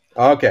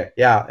 Okay,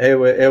 yeah,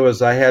 it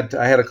was. I had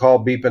a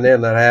call beeping in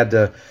that I had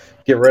to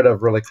get rid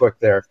of really quick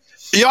there.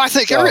 Yeah, I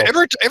think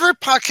every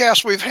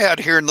podcast we've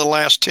had here in the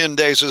last 10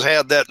 days has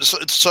had that.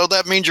 So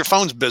that means your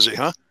phone's busy,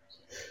 huh?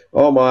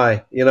 Oh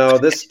my!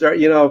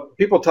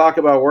 People talk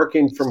about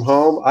working from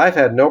home. I've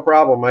had no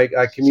problem. I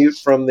commute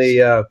from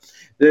the.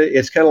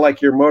 It's kind of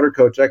like your motor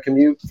coach. I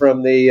commute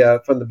from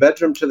the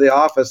bedroom to the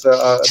office,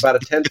 about a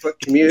 10-foot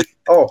commute.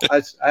 Oh,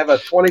 I have a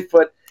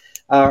 20-foot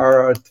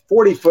or a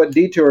 40-foot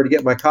detour to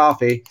get my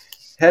coffee.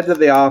 Head to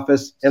the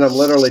office, and I'm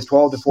literally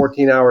 12 to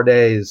 14-hour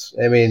days.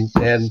 I mean,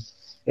 and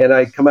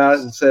I come out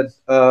and said,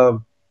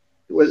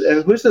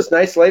 "Who's this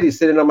nice lady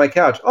sitting on my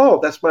couch?"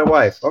 "Oh, that's my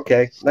wife."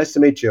 "Okay, nice to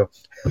meet you."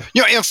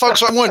 And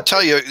folks, I want to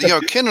tell you,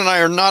 Ken and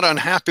I are not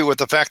unhappy with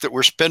the fact that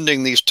we're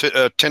spending these 10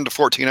 to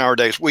 14-hour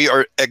days. We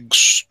are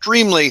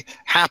extremely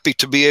happy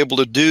to be able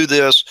to do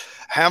this,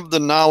 have the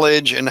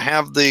knowledge, and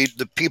have the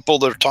people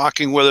that are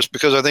talking with us,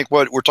 because I think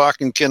what we're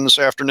talking, Ken, this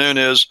afternoon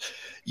is,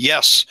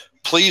 yes,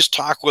 please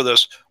talk with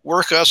us.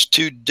 Work us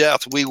to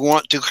death. We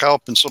want to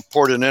help and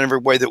support in every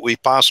way that we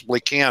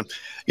possibly can.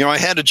 I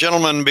had a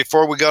gentleman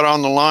before we got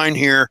on the line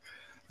here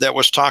that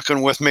was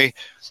talking with me.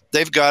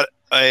 They've got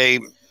a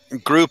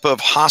group of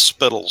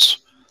hospitals,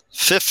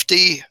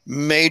 50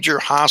 major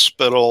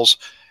hospitals.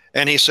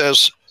 And he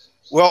says,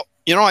 well,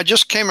 I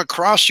just came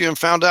across you and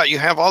found out you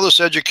have all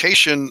this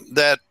education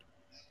that,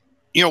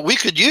 we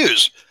could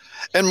use.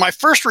 And my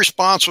first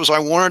response was, I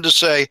wanted to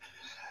say,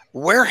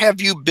 where have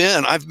you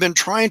been? I've been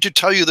trying to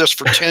tell you this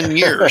for 10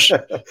 years.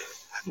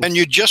 And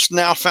you just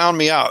now found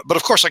me out. But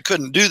of course I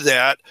couldn't do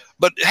that.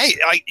 But hey,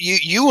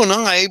 you and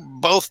I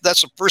both,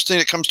 that's the first thing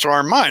that comes to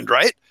our mind,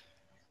 right?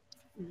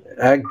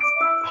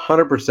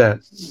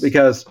 100%,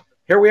 because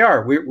here we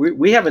are.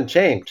 We haven't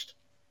changed.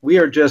 We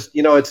are just,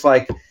 it's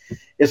like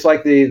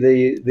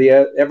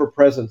the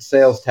ever-present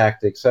sales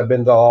tactics. I've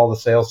been to all the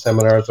sales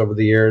seminars over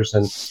the years,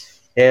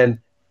 and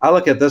I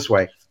look at it this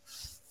way: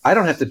 I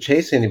don't have to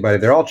chase anybody.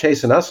 They're all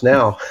chasing us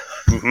now.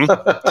 Mm-hmm.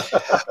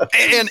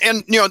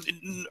 and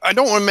I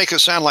don't want to make it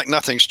sound like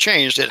nothing's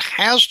changed. It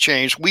has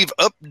changed. We've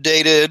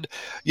updated.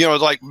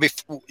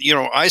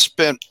 I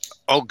spent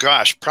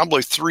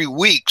probably 3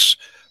 weeks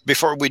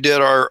before we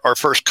did our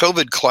first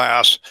COVID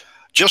class,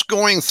 just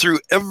going through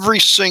every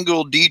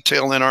single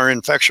detail in our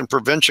infection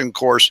prevention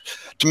course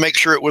to make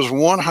sure it was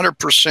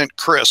 100%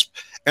 crisp,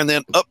 and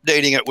then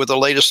updating it with the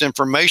latest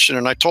information.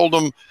 And I told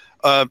them,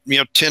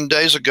 10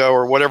 days ago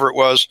or whatever it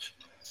was,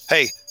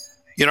 hey,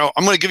 I'm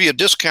going to give you a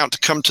discount to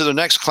come to the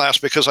next class,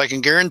 because I can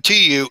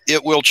guarantee you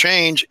it will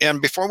change.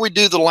 And before we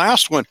do the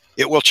last one,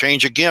 it will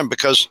change again,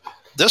 because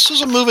this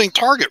is a moving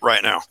target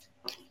right now.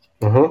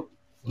 Mm-hmm.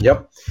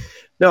 Yep.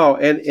 No,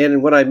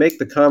 and when I make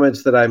the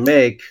comments that I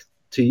make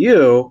to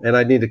you, and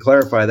I need to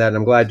clarify that, and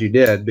I'm glad you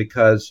did,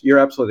 because you're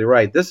absolutely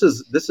right. This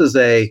is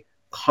a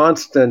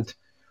constant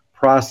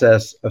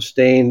process of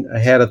staying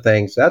ahead of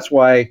things. That's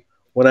why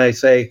when I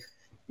say,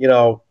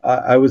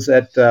 I was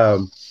at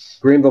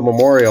Greenville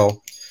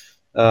Memorial,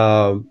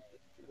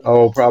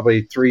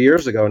 probably 3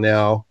 years ago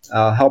now,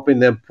 helping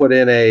them put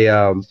in a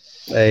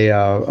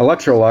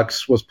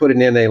Electrolux was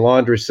putting in a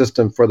laundry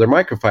system for their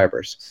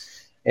microfibers.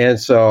 And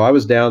so I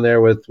was down there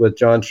with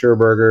John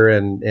Scherberger,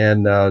 and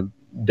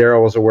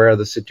Daryl was aware of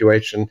the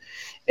situation.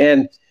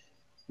 And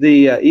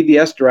the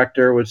EVS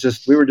director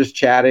we were just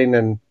chatting,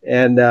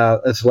 and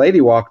this lady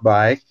walked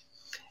by,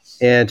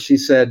 and she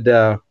said,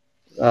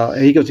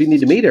 he goes, "You need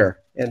to meet her."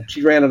 And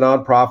she runs a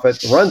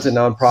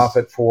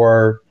nonprofit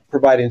for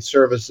providing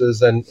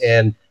services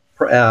and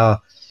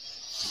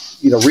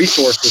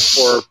resources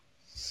for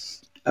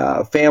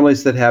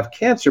families that have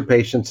cancer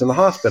patients in the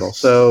hospital.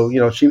 So,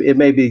 it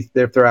may be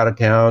if they're out of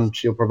town,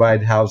 she'll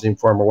provide housing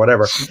for them or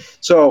whatever.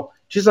 So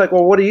she's like,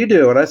 "Well, what do you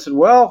do?" And I said,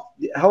 "Well,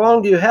 how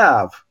long do you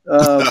have?"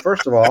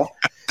 First of all.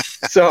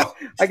 So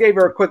I gave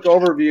her a quick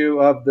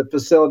overview of the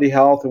facility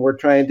health, and we're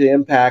trying to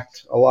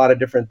impact a lot of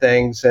different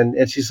things.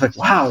 And she's like,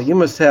 "Wow, you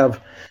must have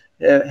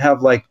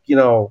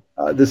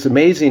this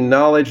amazing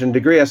knowledge and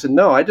degree." I said,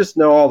 "No, I just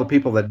know all the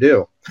people that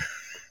do."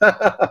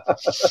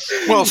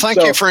 Well,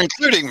 thank you for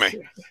including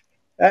me.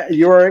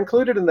 You are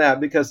included in that,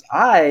 because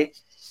I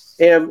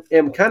am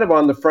kind of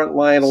on the front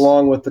line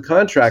along with the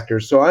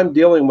contractors. So I'm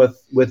dealing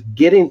with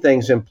getting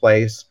things in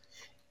place.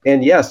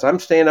 And yes, I'm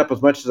staying up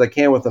as much as I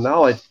can with the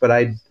knowledge, but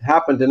I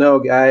happen to know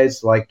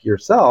guys like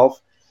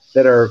yourself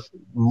that are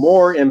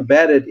more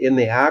embedded in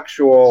the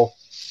actual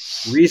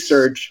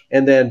research,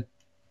 and then,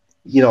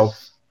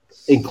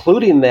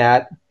 including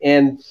that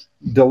and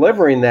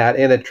delivering that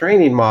in a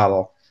training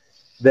model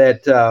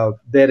that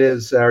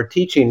is our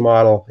teaching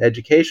model,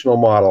 educational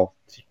model.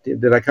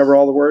 Did I cover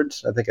all the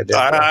words? I think I did.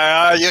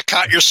 You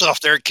caught yourself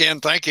there, Ken.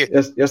 Thank you.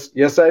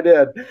 Yes, I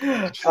did.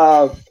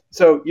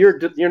 So you're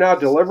now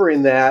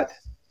delivering that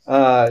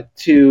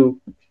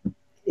to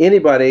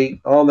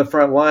anybody on the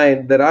front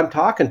line that I'm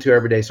talking to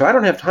every day. So I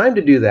don't have time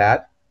to do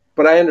that,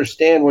 but I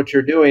understand what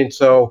you're doing.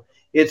 So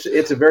it's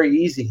a very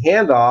easy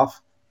handoff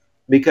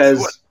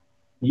because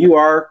you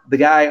are the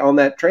guy on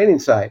that training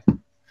side.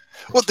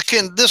 Well,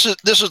 Ken, this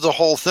is the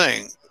whole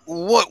thing.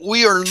 What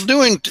we are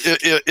doing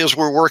is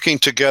we're working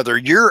together.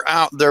 You're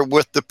out there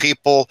with the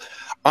people.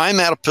 I'm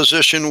at a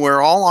position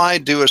where all I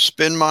do is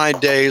spend my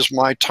days,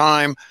 my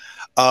time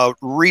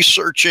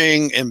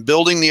researching and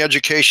building the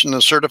education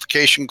and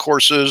certification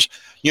courses.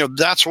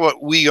 That's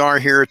what we are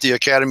here at the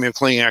Academy of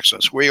Cleaning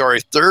Excellence. We are a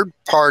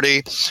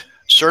third-party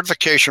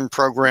certification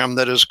program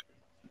that is,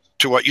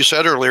 to what you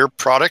said earlier,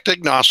 product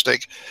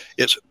agnostic.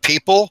 It's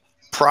people,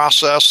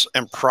 process,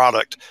 and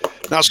product.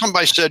 Now,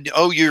 somebody said,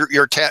 "Oh,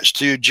 you're attached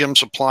to Gem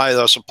Supply,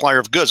 the supplier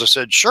of goods." I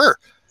said, "Sure."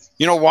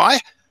 You know why?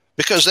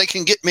 Because they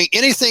can get me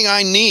anything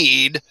I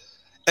need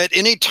at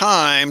any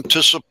time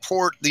to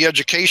support the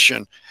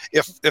education.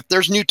 If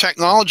there's new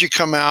technology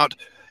come out,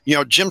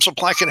 Gem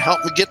Supply can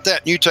help me get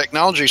that new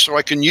technology so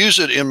I can use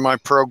it in my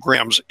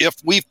programs if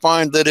we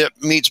find that it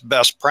meets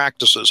best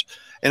practices.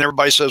 And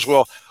everybody says,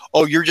 "Well,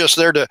 oh, you're just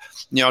there to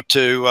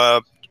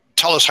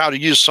tell us how to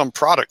use some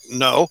product."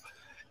 No,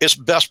 it's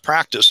best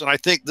practice. And I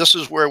think this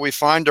is where we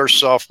find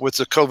ourselves with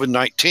the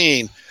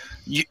COVID-19.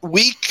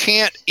 We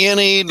can't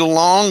any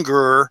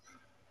longer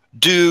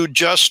do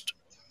just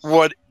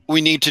what we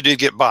need to do to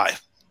get by.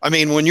 I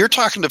mean, when you're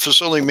talking to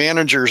facility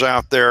managers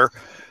out there,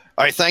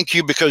 I thank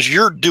you because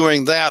you're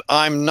doing that.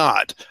 I'm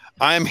not.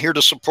 I'm here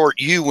to support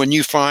you when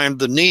you find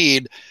the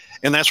need,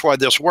 and that's why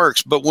this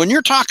works. But when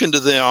you're talking to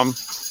them,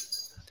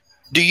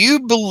 do you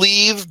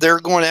believe they're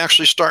going to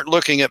actually start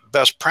looking at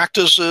best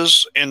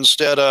practices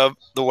instead of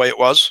the way it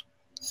was?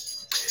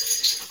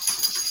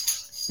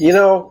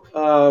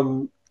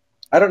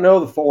 I don't know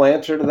the full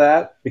answer to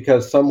that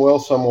because some will,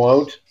 some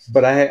won't.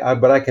 But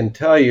I can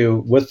tell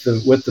you with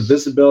the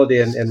visibility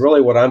and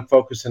really what I'm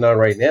focusing on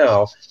right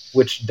now,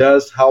 which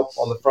does help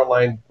on the front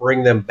line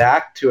bring them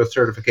back to a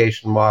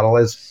certification model,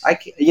 is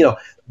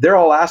they're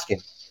all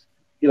asking,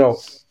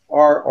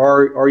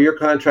 are your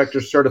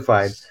contractors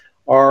certified?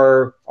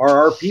 Are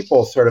our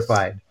people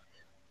certified?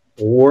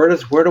 Where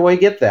do I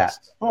get that?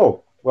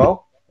 Oh,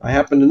 well, I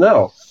happen to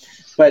know.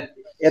 But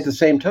at the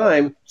same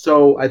time,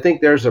 so I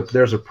think there's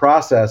a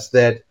process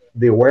that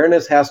the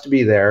awareness has to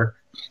be there.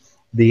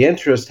 The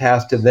interest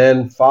has to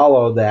then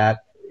follow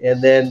that,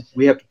 and then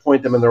we have to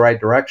point them in the right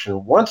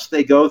direction. Once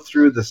they go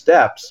through the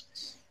steps,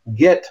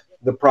 get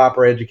the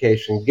proper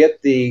education, get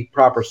the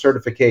proper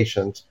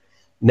certifications,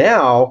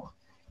 now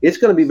it's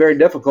going to be very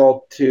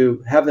difficult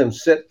to have them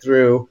sit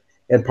through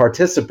and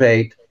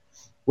participate,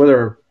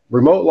 whether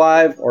remote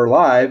live or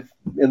live,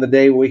 in the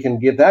day we can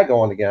get that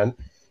going again.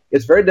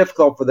 It's very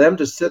difficult for them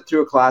to sit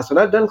through a class, and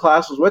I've done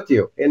classes with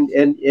you, and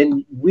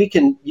you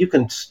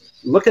can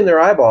look in their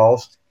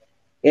eyeballs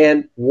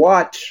and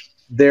watch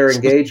their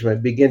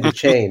engagement begin to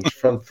change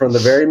from the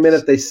very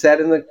minute they set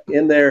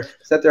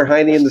their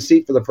hiney in the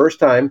seat for the first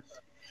time,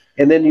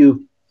 and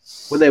then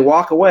when they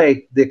walk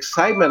away, the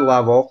excitement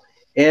level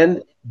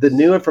and the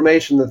new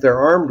information that they're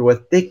armed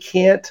with, they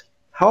can't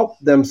help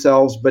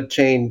themselves but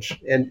change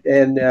and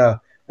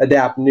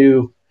adapt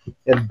new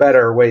and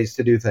better ways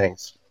to do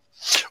things.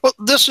 Well,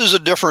 this is a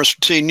difference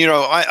between,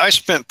 I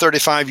spent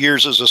 35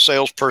 years as a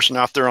salesperson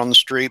out there on the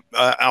street,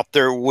 out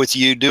there with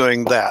you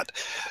doing that.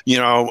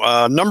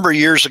 A number of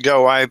years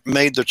ago, I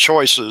made the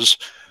choices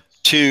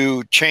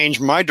to change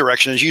my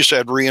direction. As you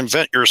said,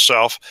 reinvent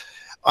yourself.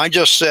 I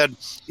just said,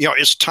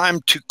 it's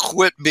time to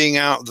quit being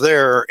out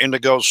there and to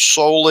go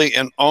solely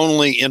and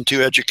only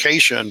into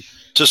education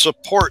to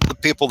support the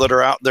people that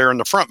are out there in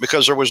the front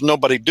because there was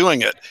nobody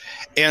doing it.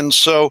 And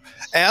so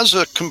as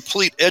a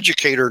complete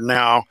educator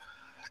now,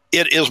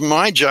 it is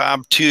my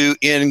job to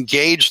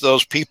engage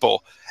those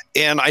people.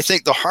 And I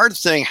think the hard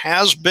thing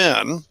has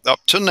been, up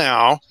to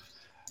now,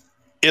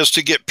 is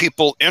to get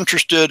people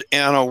interested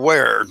and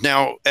aware.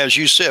 Now, as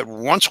you said,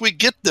 once we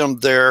get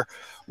them there,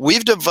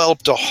 we've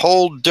developed a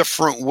whole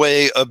different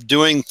way of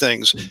doing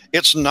things.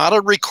 It's not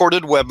a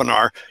recorded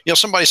webinar.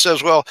 Somebody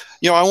says, "Well,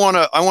 I want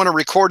a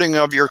recording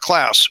of your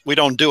class." We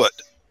don't do it.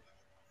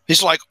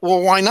 He's like,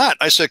 "Well, why not?"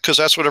 I said, "Because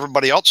that's what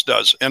everybody else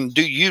does." And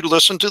do you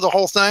listen to the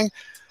whole thing?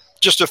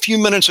 Just a few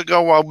minutes ago,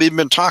 while we've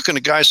been talking, a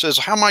guy says,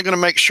 "How am I going to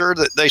make sure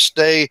that they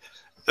stay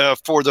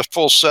for the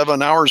full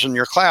 7 hours in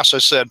your class?" I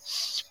said,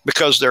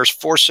 "Because there's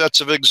 4 sets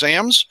of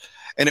exams,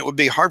 and it would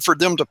be hard for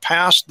them to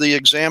pass the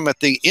exam at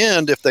the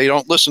end if they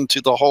don't listen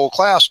to the whole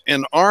class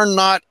and are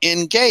not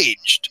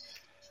engaged."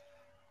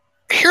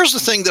 Here's the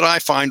thing that I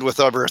find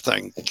with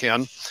everything,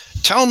 Ken.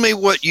 Tell me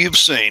what you've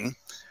seen,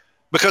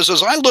 because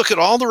as I look at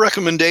all the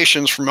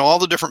recommendations from all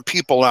the different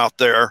people out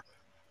there,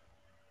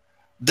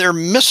 they're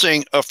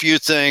missing a few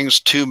things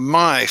to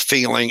my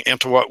feeling and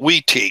to what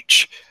we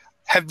teach.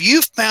 Have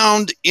you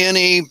found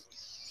any,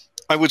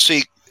 I would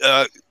say,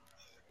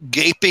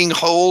 gaping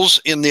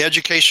holes in the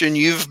education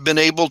you've been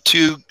able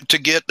to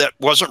get that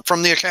wasn't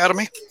from the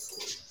Academy?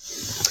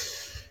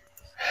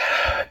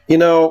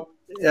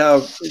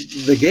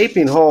 the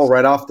gaping hole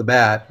right off the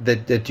bat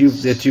that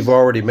you've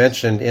already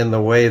mentioned in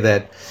the way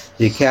that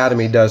the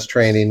academy does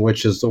training,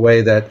 which is the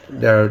way that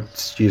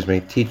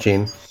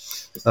teaching,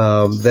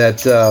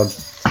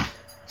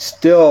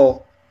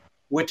 still,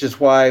 which is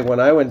why when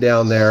I went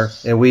down there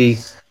and we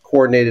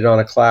coordinated on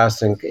a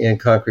class in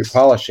concrete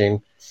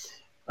polishing,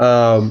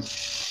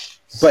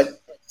 but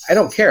I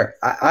don't care.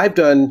 I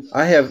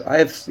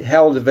have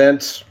held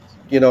events,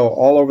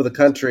 all over the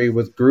country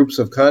with groups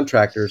of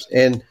contractors,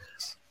 and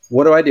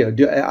what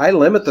do? I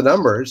limit the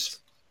numbers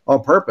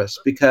on purpose,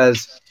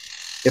 because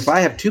if I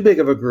have too big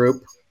of a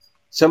group,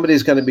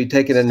 somebody's going to be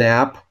taking a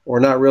nap or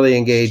not really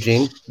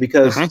engaging,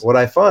 because what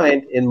I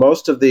find in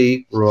most of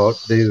the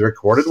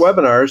recorded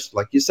webinars,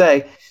 like you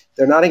say,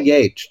 they're not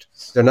engaged.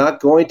 They're not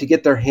going to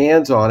get their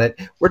hands on it.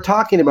 We're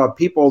talking about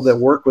people that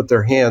work with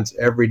their hands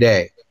every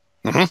day.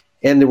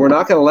 And we're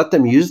not going to let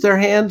them use their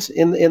hands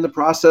in the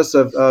process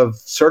of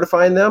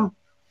certifying them.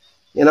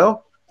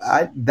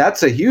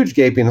 That's a huge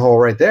gaping hole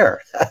right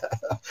there.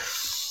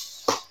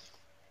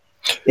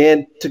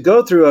 And to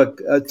go through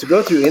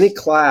any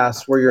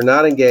class where you're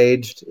not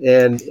engaged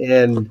and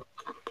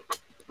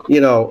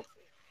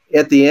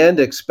at the end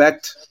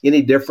expect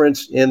any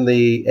difference in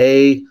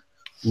the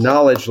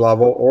knowledge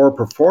level or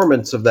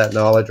performance of that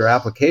knowledge or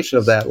application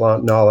of that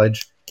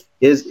knowledge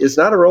is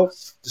not a real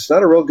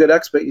good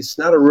it's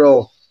not a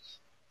real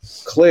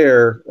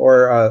clear,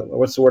 or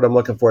what's the word I'm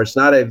looking for? It's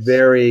not a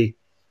very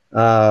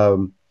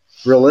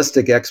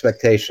realistic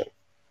expectation.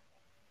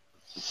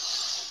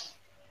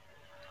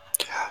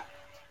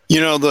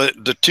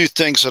 The two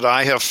things that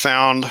I have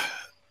found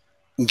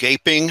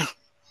gaping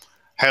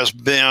has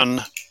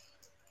been,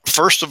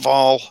 first of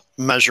all,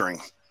 measuring.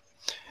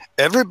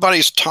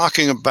 Everybody's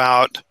talking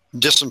about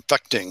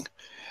disinfecting.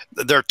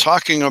 They're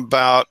talking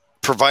about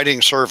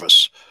providing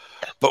service.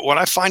 But what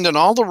I find in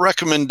all the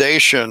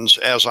recommendations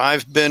as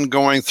I've been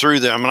going through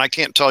them, and I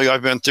can't tell you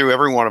I've been through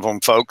every one of them,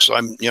 folks.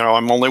 I'm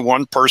only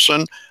one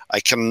person. I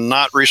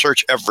cannot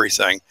research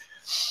everything.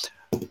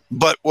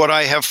 But what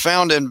I have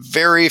found in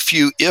very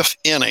few, if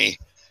any,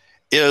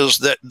 is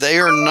that they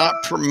are not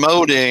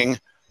promoting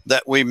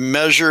that we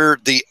measure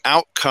the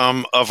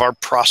outcome of our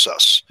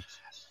process.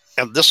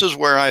 And this is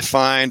where I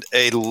find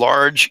a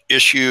large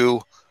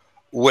issue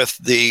with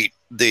the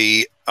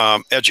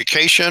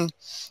education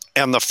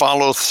and the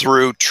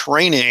follow-through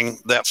training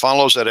that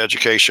follows that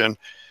education,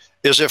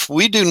 is if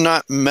we do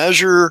not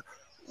measure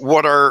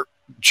what our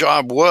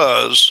job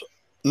was,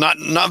 not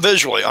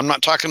visually. I'm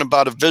not talking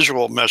about a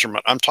visual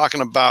measurement. I'm talking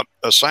about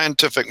a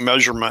scientific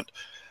measurement.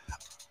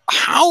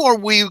 How are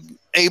we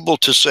able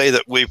to say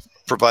that we've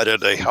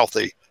provided a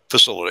healthy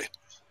facility?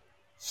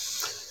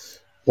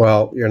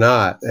 Well, you're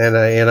not, and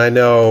I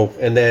know,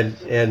 and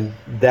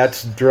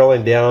that's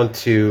drilling down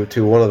to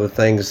one of the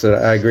things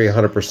that I agree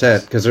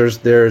 100%, because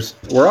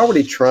we're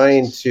already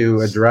trying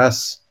to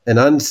address an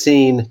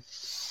unseen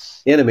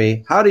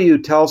enemy. How do you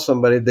tell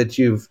somebody that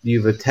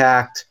you've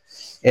attacked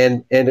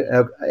and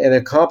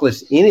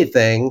accomplished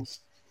anything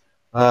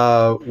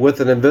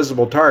with an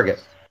invisible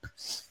target,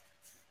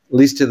 at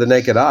least to the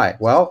naked eye?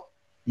 Well,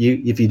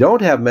 if you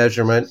don't have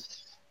measurement,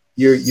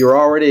 you're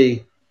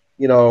already,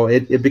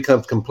 it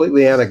becomes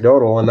completely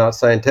anecdotal and not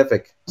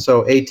scientific.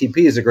 So ATP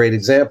is a great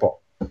example.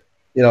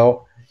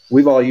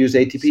 We've all used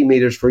ATP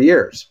meters for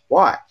years.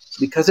 Why?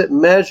 Because it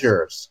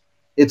measures.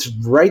 It's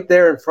right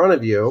there in front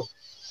of you.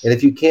 And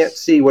if you can't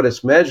see what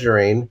it's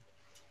measuring,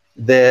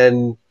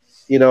 then,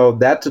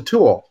 that's a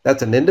tool.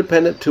 That's an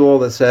independent tool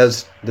that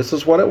says, this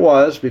is what it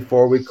was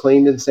before we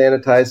cleaned and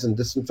sanitized and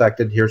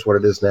disinfected. Here's what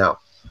it is now.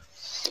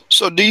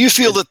 So do you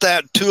feel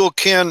that tool,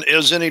 Ken,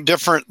 is any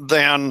different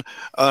than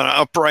an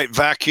upright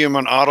vacuum,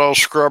 an auto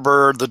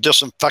scrubber, the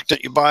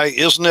disinfectant you buy?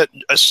 Isn't it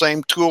a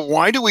same tool?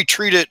 Why do we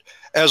treat it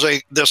as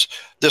this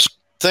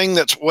thing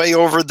that's way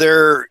over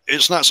there?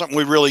 It's not something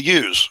we really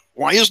use.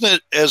 Why isn't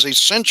it as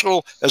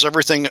essential as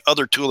everything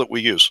other tool that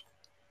we use?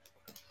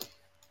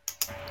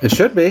 It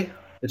should be.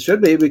 It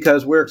should be,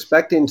 because we're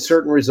expecting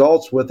certain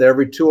results with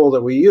every tool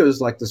that we use,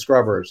 like the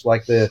scrubbers,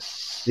 like the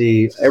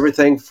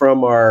everything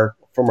from our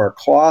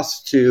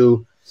cloths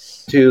to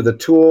the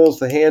tools,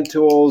 the hand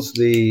tools,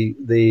 the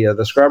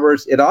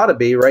scrubbers. It ought to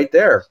be right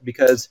there,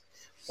 because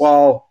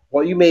while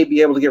you may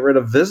be able to get rid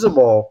of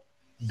visible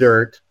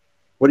dirt,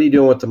 what are you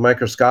doing with the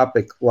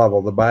microscopic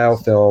level, the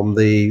biofilm,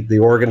 the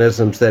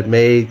organisms that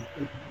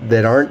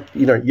aren't,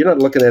 you're not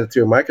looking at it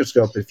through a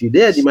microscope. If you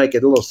did, you might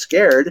get a little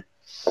scared.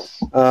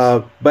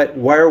 But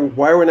why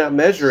are we not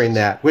measuring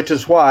that? Which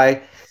is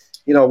why,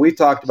 we've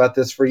talked about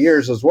this for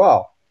years as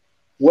well.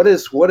 What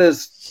is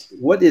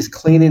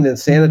cleaning and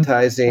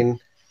sanitizing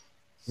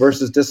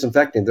versus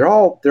disinfecting? They're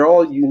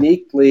all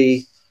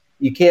uniquely.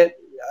 You can't.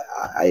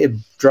 It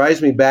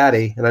drives me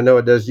batty, and I know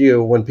it does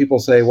you, when people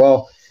say,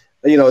 "Well,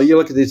 you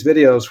look at these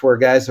videos where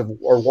guys are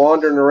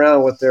wandering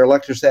around with their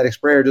electrostatic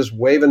sprayer, just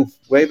waving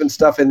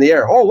stuff in the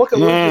air. Oh, look at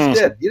what you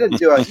just did! You didn't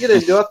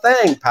do a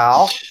thing,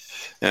 pal."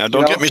 Yeah,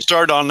 don't get me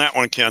started on that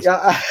one, Ken.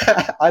 Yeah,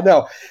 I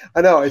know.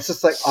 It's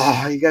just like,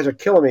 oh, you guys are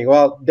killing me.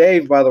 Well,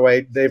 Dave, by the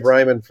way, Dave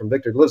Ryman from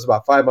Victor lives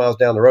about 5 miles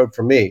down the road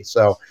from me.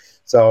 So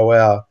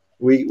So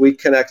we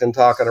connect and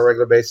talk on a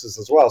regular basis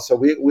as well. So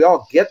we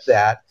all get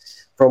that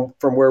from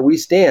where we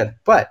stand.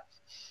 But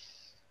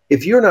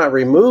if you're not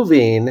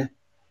removing,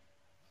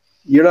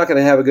 you're not going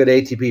to have a good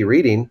ATP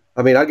reading.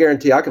 I mean, I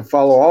guarantee I can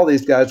follow all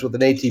these guys with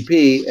an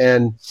ATP,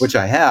 and which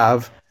I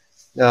have,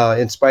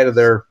 in spite of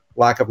their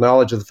lack of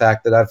knowledge of the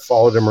fact that I've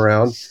followed them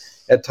around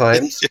at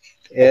times,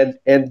 and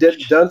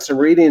done some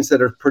readings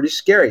that are pretty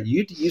scary.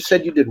 You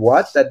said you did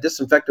what? That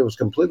disinfectant was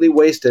completely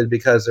wasted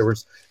because there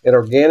was an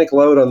organic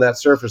load on that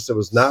surface that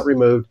was not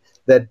removed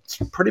that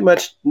pretty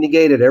much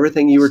negated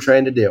everything you were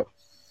trying to do.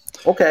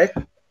 Okay.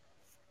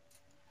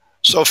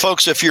 So,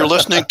 folks, if you're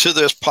listening to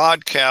this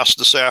podcast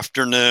this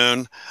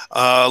afternoon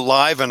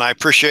live, and I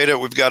appreciate it,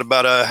 we've got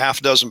about a half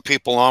dozen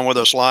people on with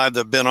us live that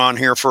have been on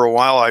here for a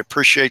while. I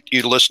appreciate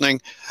you listening.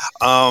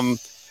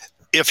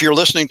 If you're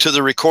listening to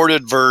the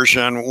recorded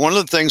version, one of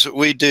the things that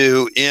we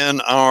do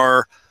in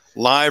our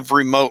live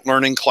remote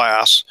learning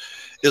class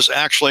is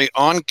actually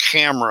on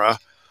camera.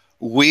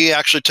 We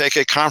actually take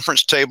a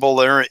conference table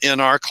there in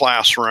our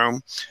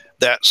classroom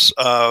that's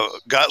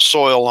got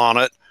soil on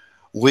it.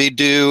 We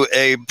do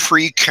a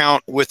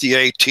pre-count with the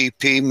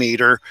ATP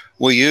meter.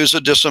 We use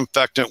a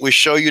disinfectant. We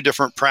show you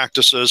different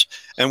practices,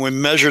 and we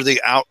measure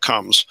the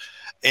outcomes.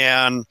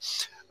 And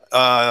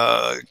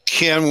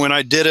Ken, when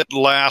I did it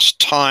last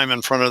time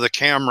in front of the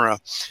camera,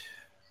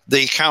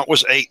 the count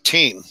was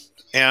 18.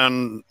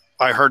 And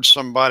I heard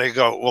somebody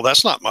go, well,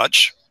 that's not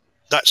much.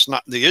 That's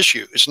not the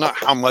issue. It's not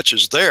how much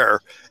is there.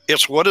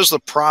 It's what is the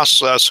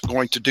process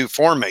going to do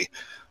for me?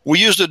 We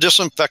used a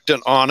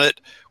disinfectant on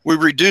it. We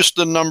reduced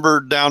the number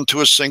down to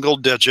a single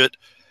digit.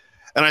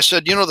 And I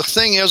said, the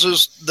thing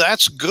is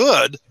that's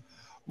good.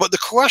 But the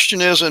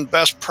question is, in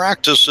best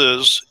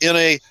practices, in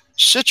a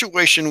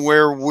situation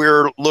where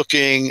we're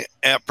looking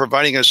at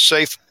providing a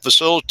safe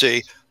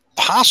facility,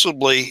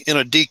 possibly in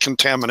a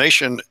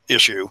decontamination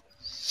issue,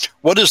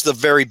 what is the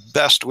very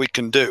best we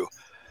can do?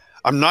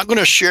 I'm not going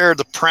to share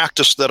the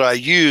practice that I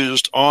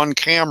used on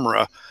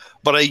camera,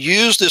 but I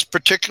used this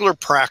particular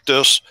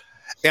practice,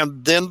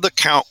 and then the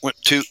count went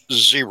to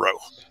 0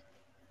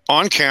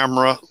 on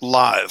camera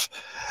live.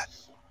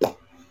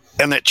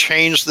 And it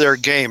changed their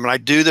game. And I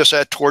do this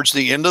towards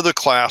the end of the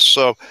class.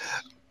 So,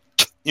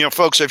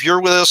 folks, if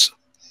you're with us,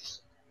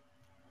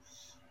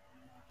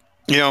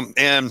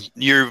 and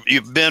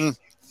you've been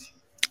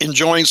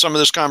enjoying some of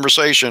this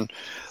conversation,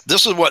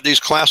 this is what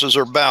these classes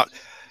are about.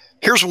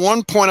 Here's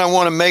one point I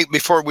want to make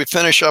before we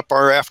finish up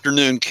our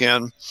afternoon,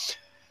 Ken.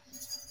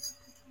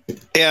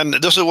 And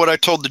this is what I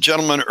told the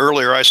gentleman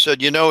earlier. I said,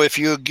 if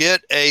you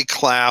get a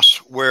class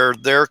where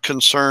they're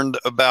concerned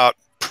about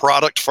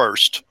product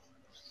first,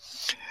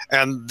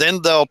 and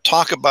then they'll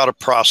talk about a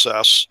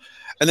process,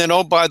 and then,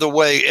 oh, by the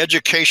way,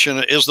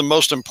 education is the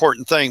most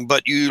important thing.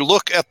 But you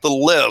look at the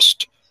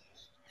list,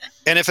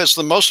 and if it's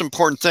the most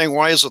important thing,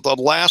 why is it the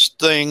last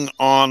thing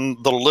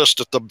on the list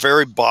at the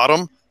very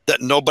bottom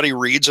that nobody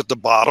reads at the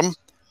bottom?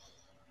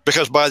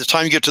 Because by the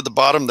time you get to the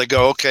bottom, they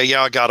go, okay,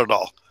 yeah, I got it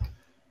all.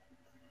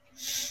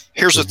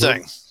 Here's the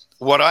thing.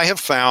 What I have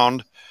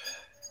found,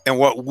 and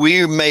what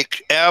we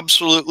make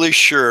absolutely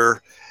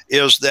sure,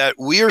 is that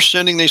we are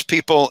sending these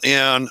people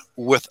in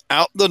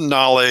without the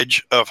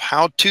knowledge of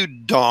how to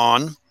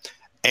don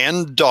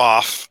and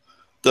doff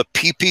the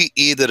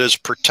PPE that is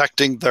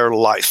protecting their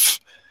life.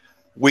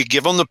 We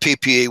give them the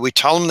PPE. We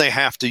tell them they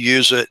have to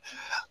use it.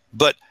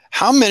 But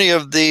how many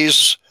of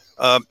these,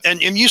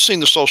 and you've seen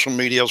the social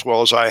media as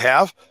well as I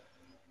have,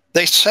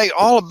 they say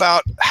all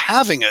about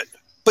having it.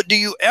 But do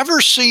you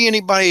ever see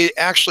anybody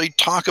actually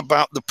talk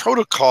about the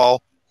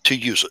protocol to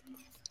use it?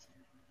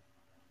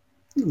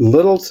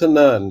 Little to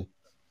none.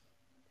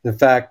 In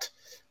fact,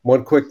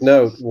 one quick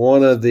note,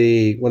 when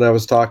I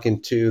was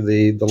talking to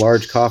the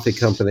large coffee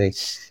company,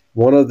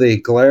 one of the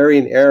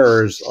glaring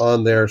errors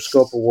on their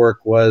scope of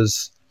work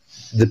was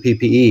the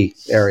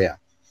PPE area.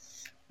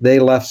 They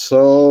left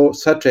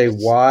such a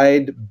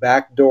wide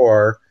back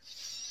door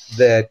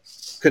that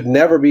could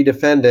never be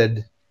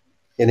defended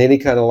in any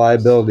kind of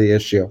liability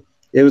issue.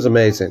 It was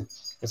amazing.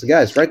 I said,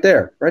 guys, right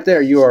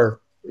there, you are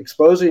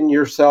exposing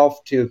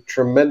yourself to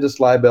tremendous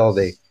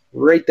liability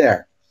right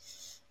there,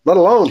 let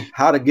alone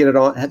how to get it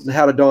on,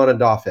 how to don and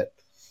doff it.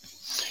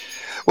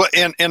 Well,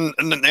 and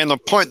the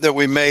point that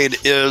we made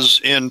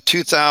is in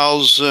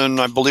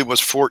 2000, I believe it was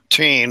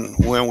 14,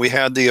 when we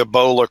had the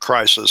Ebola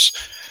crisis,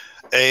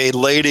 a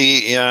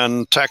lady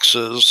in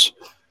Texas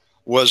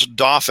was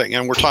doffing,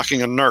 and we're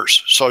talking a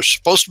nurse. So it's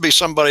supposed to be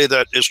somebody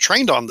that is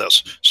trained on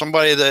this,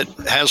 somebody that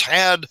has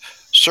had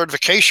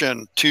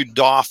certification to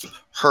doff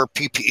her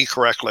PPE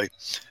correctly,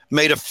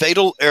 made a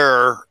fatal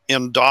error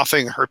in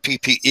doffing her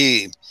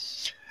PPE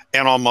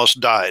and almost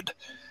died.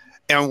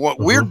 And what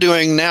we're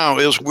doing now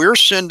is we're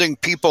sending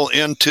people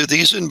into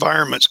these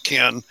environments,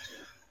 Ken,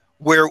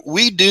 where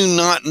we do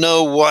not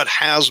know what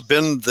has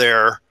been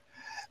there,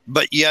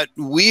 but yet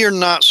we are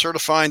not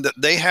certifying that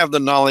they have the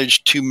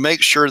knowledge to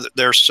make sure that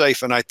they're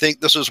safe. And I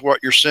think this is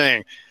what you're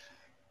saying.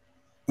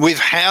 We've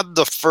had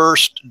the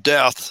first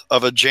death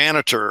of a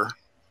janitor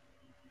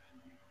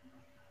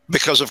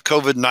because of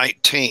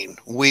COVID-19.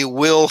 We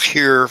will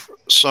hear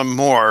some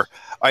more.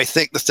 I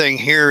think the thing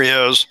here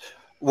is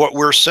what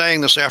we're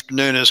saying this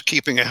afternoon is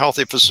keeping a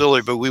healthy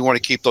facility, but we want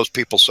to keep those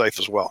people safe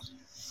as well.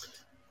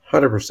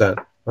 100%.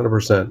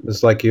 100%.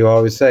 It's like you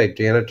always say,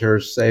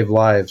 janitors save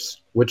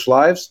lives. Which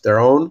lives? Their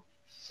own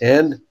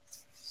and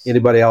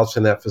anybody else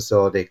in that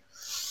facility.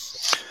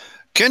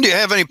 Ken, do you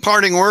have any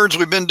parting words?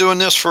 We've been doing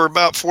this for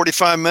about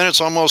 45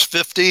 minutes, almost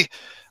 50.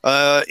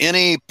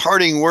 Any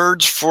parting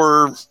words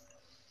for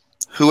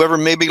whoever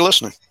may be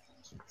listening?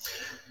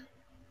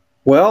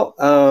 Well,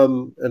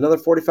 another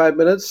 45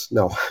 minutes?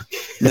 No.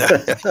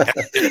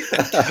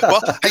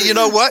 Well, hey, you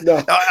know what?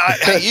 No.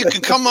 You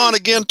can come on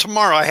again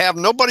tomorrow. I have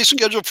nobody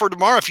scheduled for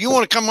tomorrow. If you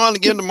want to come on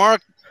again tomorrow,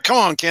 come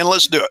on, Ken,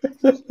 let's do it.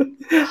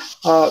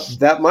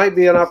 That might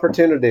be an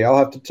opportunity. I'll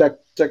have to check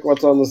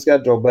what's on the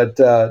schedule, but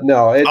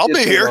no, I'll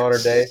be here. An honor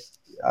day.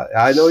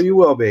 I know you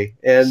will be,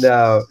 and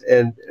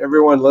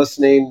everyone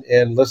listening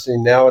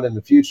now and in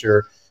the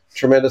future,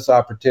 tremendous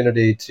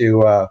opportunity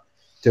to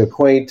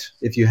acquaint,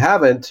 if you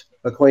haven't,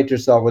 acquaint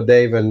yourself with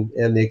Dave and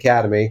the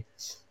Academy.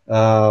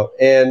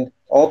 And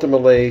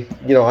ultimately,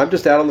 I'm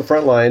just out on the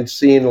front lines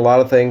seeing a lot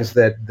of things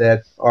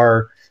that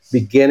are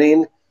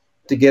beginning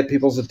to get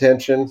people's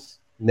attention.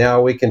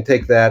 Now we can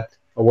take that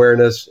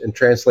awareness and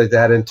translate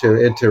that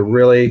into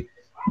really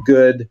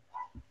good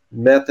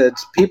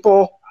methods,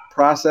 people,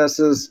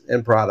 processes,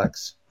 and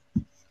products.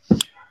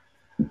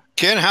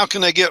 Ken, how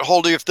can they get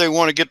hold of you if they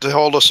want to get to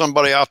hold of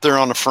somebody out there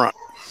on the front?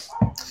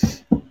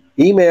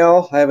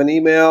 Email. I have an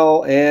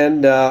email,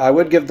 and I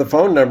would give the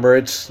phone number.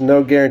 It's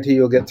no guarantee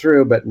you'll get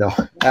through, but no.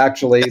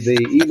 Actually, the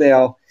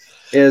email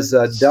is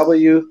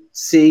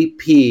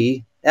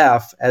WCPF,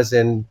 as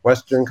in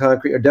Western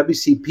Concrete, or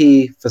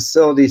WCP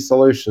Facility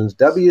Solutions,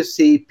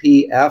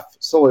 WCPF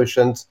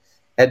Solutions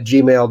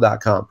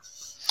 @gmail.com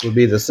would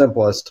be the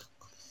simplest.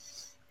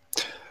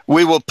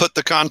 We will put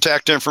the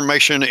contact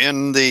information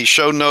in the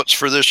show notes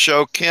for this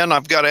show. Ken,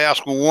 I've got to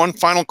ask one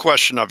final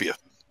question of you.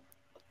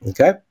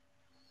 Okay.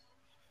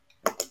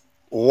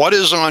 What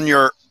is on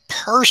your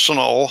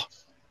personal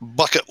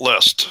bucket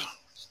list?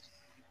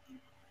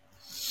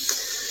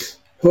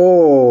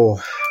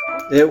 Oh,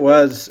 it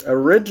was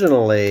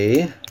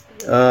originally,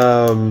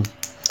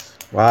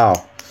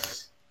 wow.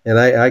 And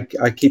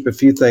I keep a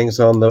few things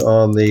on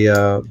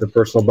the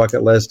personal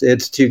bucket list.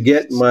 It's to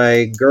get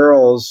my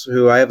girls,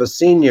 who I have a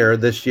senior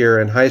this year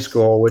in high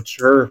school, which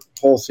her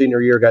whole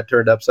senior year got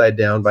turned upside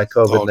down by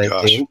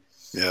COVID-19.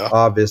 Yeah,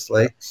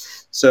 obviously.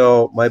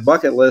 So my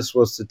bucket list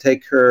was to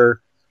take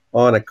her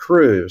on a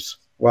cruise.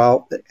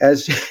 Well,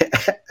 as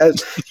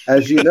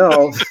you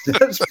know,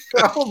 that's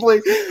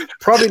probably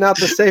not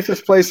the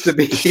safest place to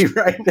be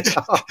right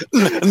now.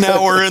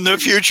 Now we're in the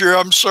future.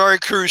 I'm sorry,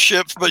 cruise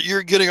ships, but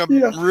you're getting a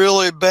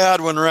really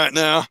bad one right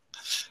now.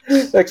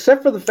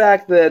 Except for the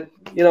fact that,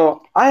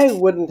 I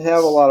wouldn't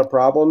have a lot of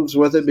problems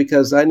with it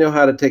because I know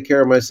how to take care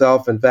of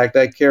myself. In fact,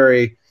 I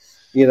carry,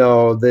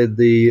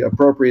 the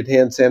appropriate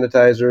hand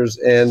sanitizers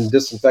and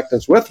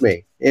disinfectants with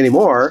me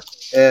anymore.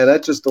 And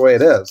that's just the way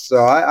it is.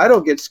 So I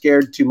don't get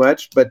scared too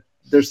much, but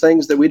there's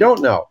things that we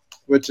don't know,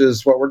 which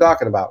is what we're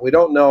talking about. We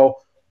don't know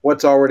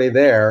what's already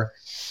there,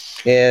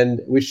 and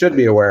we should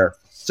be aware.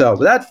 So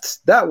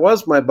that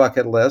was my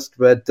bucket list,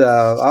 but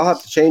I'll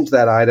have to change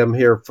that item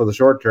here for the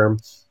short term.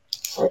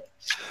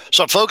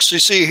 So, folks, you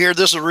see here,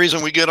 this is the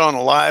reason we get on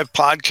a live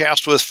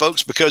podcast with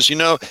folks, because,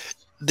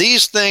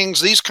 these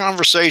things, these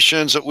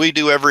conversations that we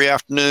do every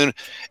afternoon,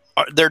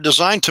 they're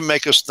designed to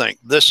make us think.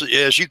 This,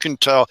 as you can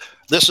tell,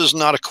 this is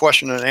not a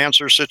question and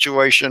answer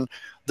situation.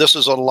 This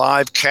is a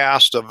live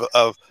cast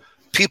of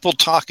people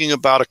talking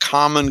about a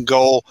common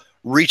goal,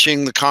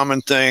 reaching the common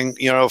thing.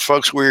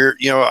 Folks,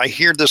 I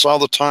hear this all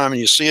the time,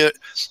 and you see it.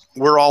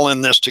 We're all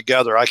in this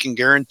together. I can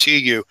guarantee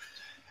you,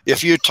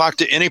 if you talk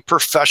to any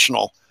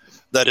professional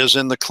that is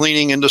in the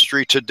cleaning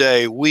industry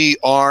today, we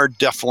are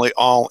definitely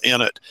all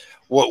in it.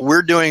 What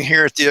we're doing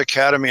here at the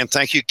Academy, and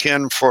thank you,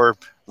 Ken, for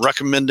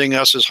recommending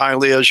us as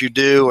highly as you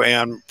do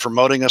and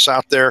promoting us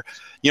out there.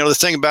 The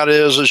thing about it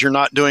is you're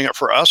not doing it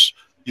for us.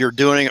 You're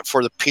doing it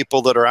for the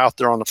people that are out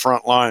there on the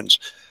front lines.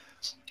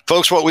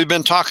 Folks, what we've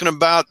been talking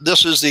about,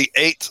 this is the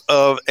 8th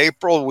of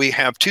April. We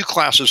have 2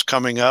 classes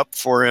coming up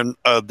for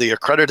the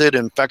Accredited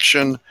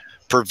Infection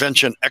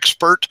Prevention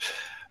Expert.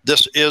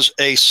 This is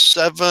a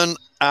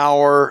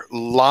 7-hour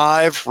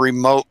live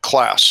remote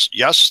class.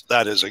 Yes,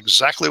 that is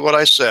exactly what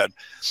I said.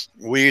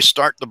 We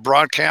start the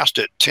broadcast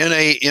at 10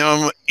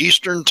 a.m.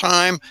 Eastern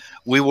time.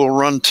 We will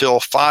run till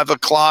 5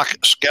 o'clock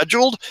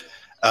scheduled.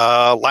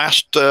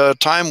 Last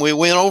time we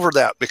went over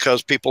that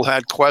because people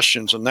had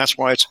questions, and that's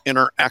why it's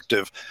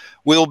interactive.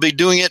 We'll be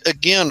doing it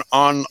again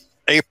on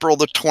April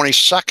the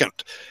 22nd.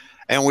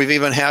 And we've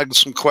even had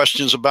some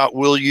questions about,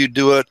 will you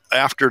do it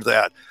after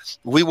that?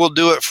 We will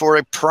do it for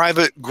a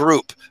private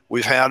group.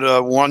 We've had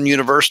one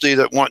university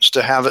that wants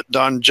to have it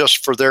done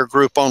just for their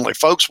group only.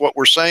 Folks, what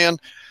we're saying,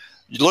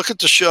 you look at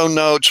the show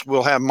notes.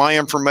 We'll have my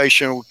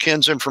information,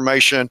 Ken's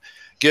information.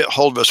 Get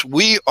hold of us.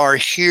 We are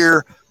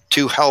here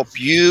to help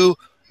you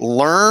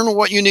learn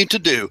what you need to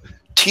do,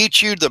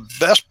 teach you the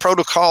best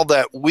protocol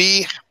that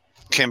we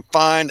can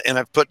find and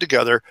have put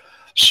together,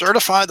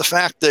 certify the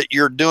fact that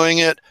you're doing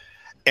it,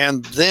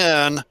 and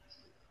then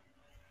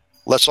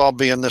let's all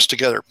be in this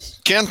together.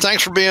 Ken,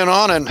 thanks for being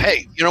on. And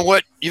hey, you know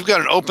what? You've got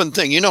an open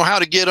thing. You know how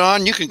to get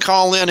on. You can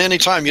call in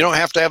anytime. You don't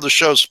have to have the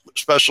show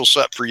special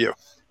set for you.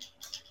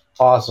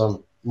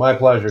 Awesome. My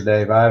pleasure,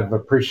 Dave. I've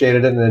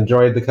appreciated it and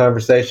enjoyed the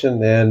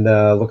conversation, and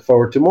look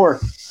forward to more.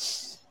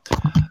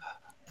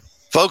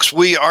 Folks,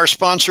 we are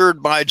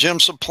sponsored by Gem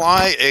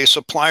Supply, a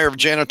supplier of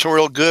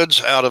janitorial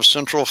goods out of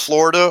Central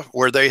Florida,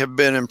 where they have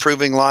been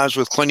improving lives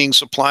with cleaning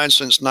supplies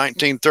since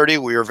 1930.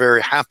 We are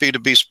very happy to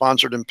be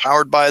sponsored and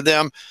powered by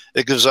them.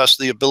 It gives us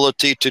the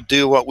ability to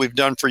do what we've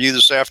done for you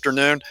this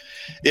afternoon.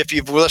 If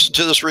you've listened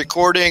to this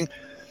recording,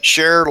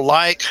 share,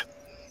 like,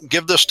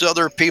 give this to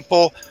other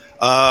people.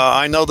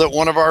 I know that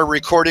one of our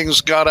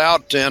recordings got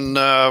out and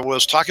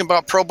was talking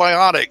about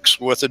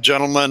probiotics with a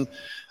gentleman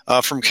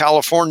from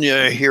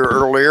California here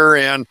earlier,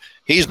 and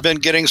he's been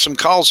getting some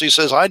calls. He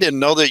says, I didn't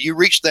know that you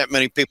reached that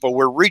many people.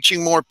 We're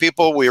reaching more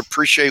people. We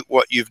appreciate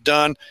what you've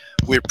done.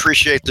 We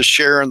appreciate the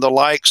share and the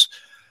likes.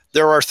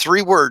 There are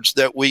 3 words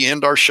that we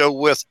end our show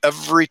with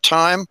every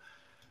time.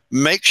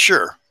 Make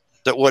sure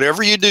that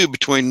whatever you do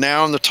between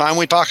now and the time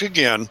we talk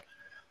again,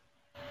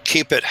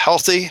 keep it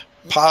healthy,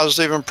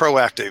 positive, and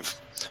proactive.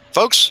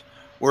 Folks,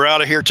 we're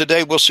out of here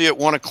today. We'll see you at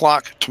 1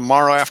 o'clock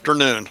tomorrow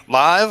afternoon,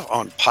 live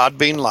on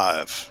Podbean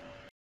Live.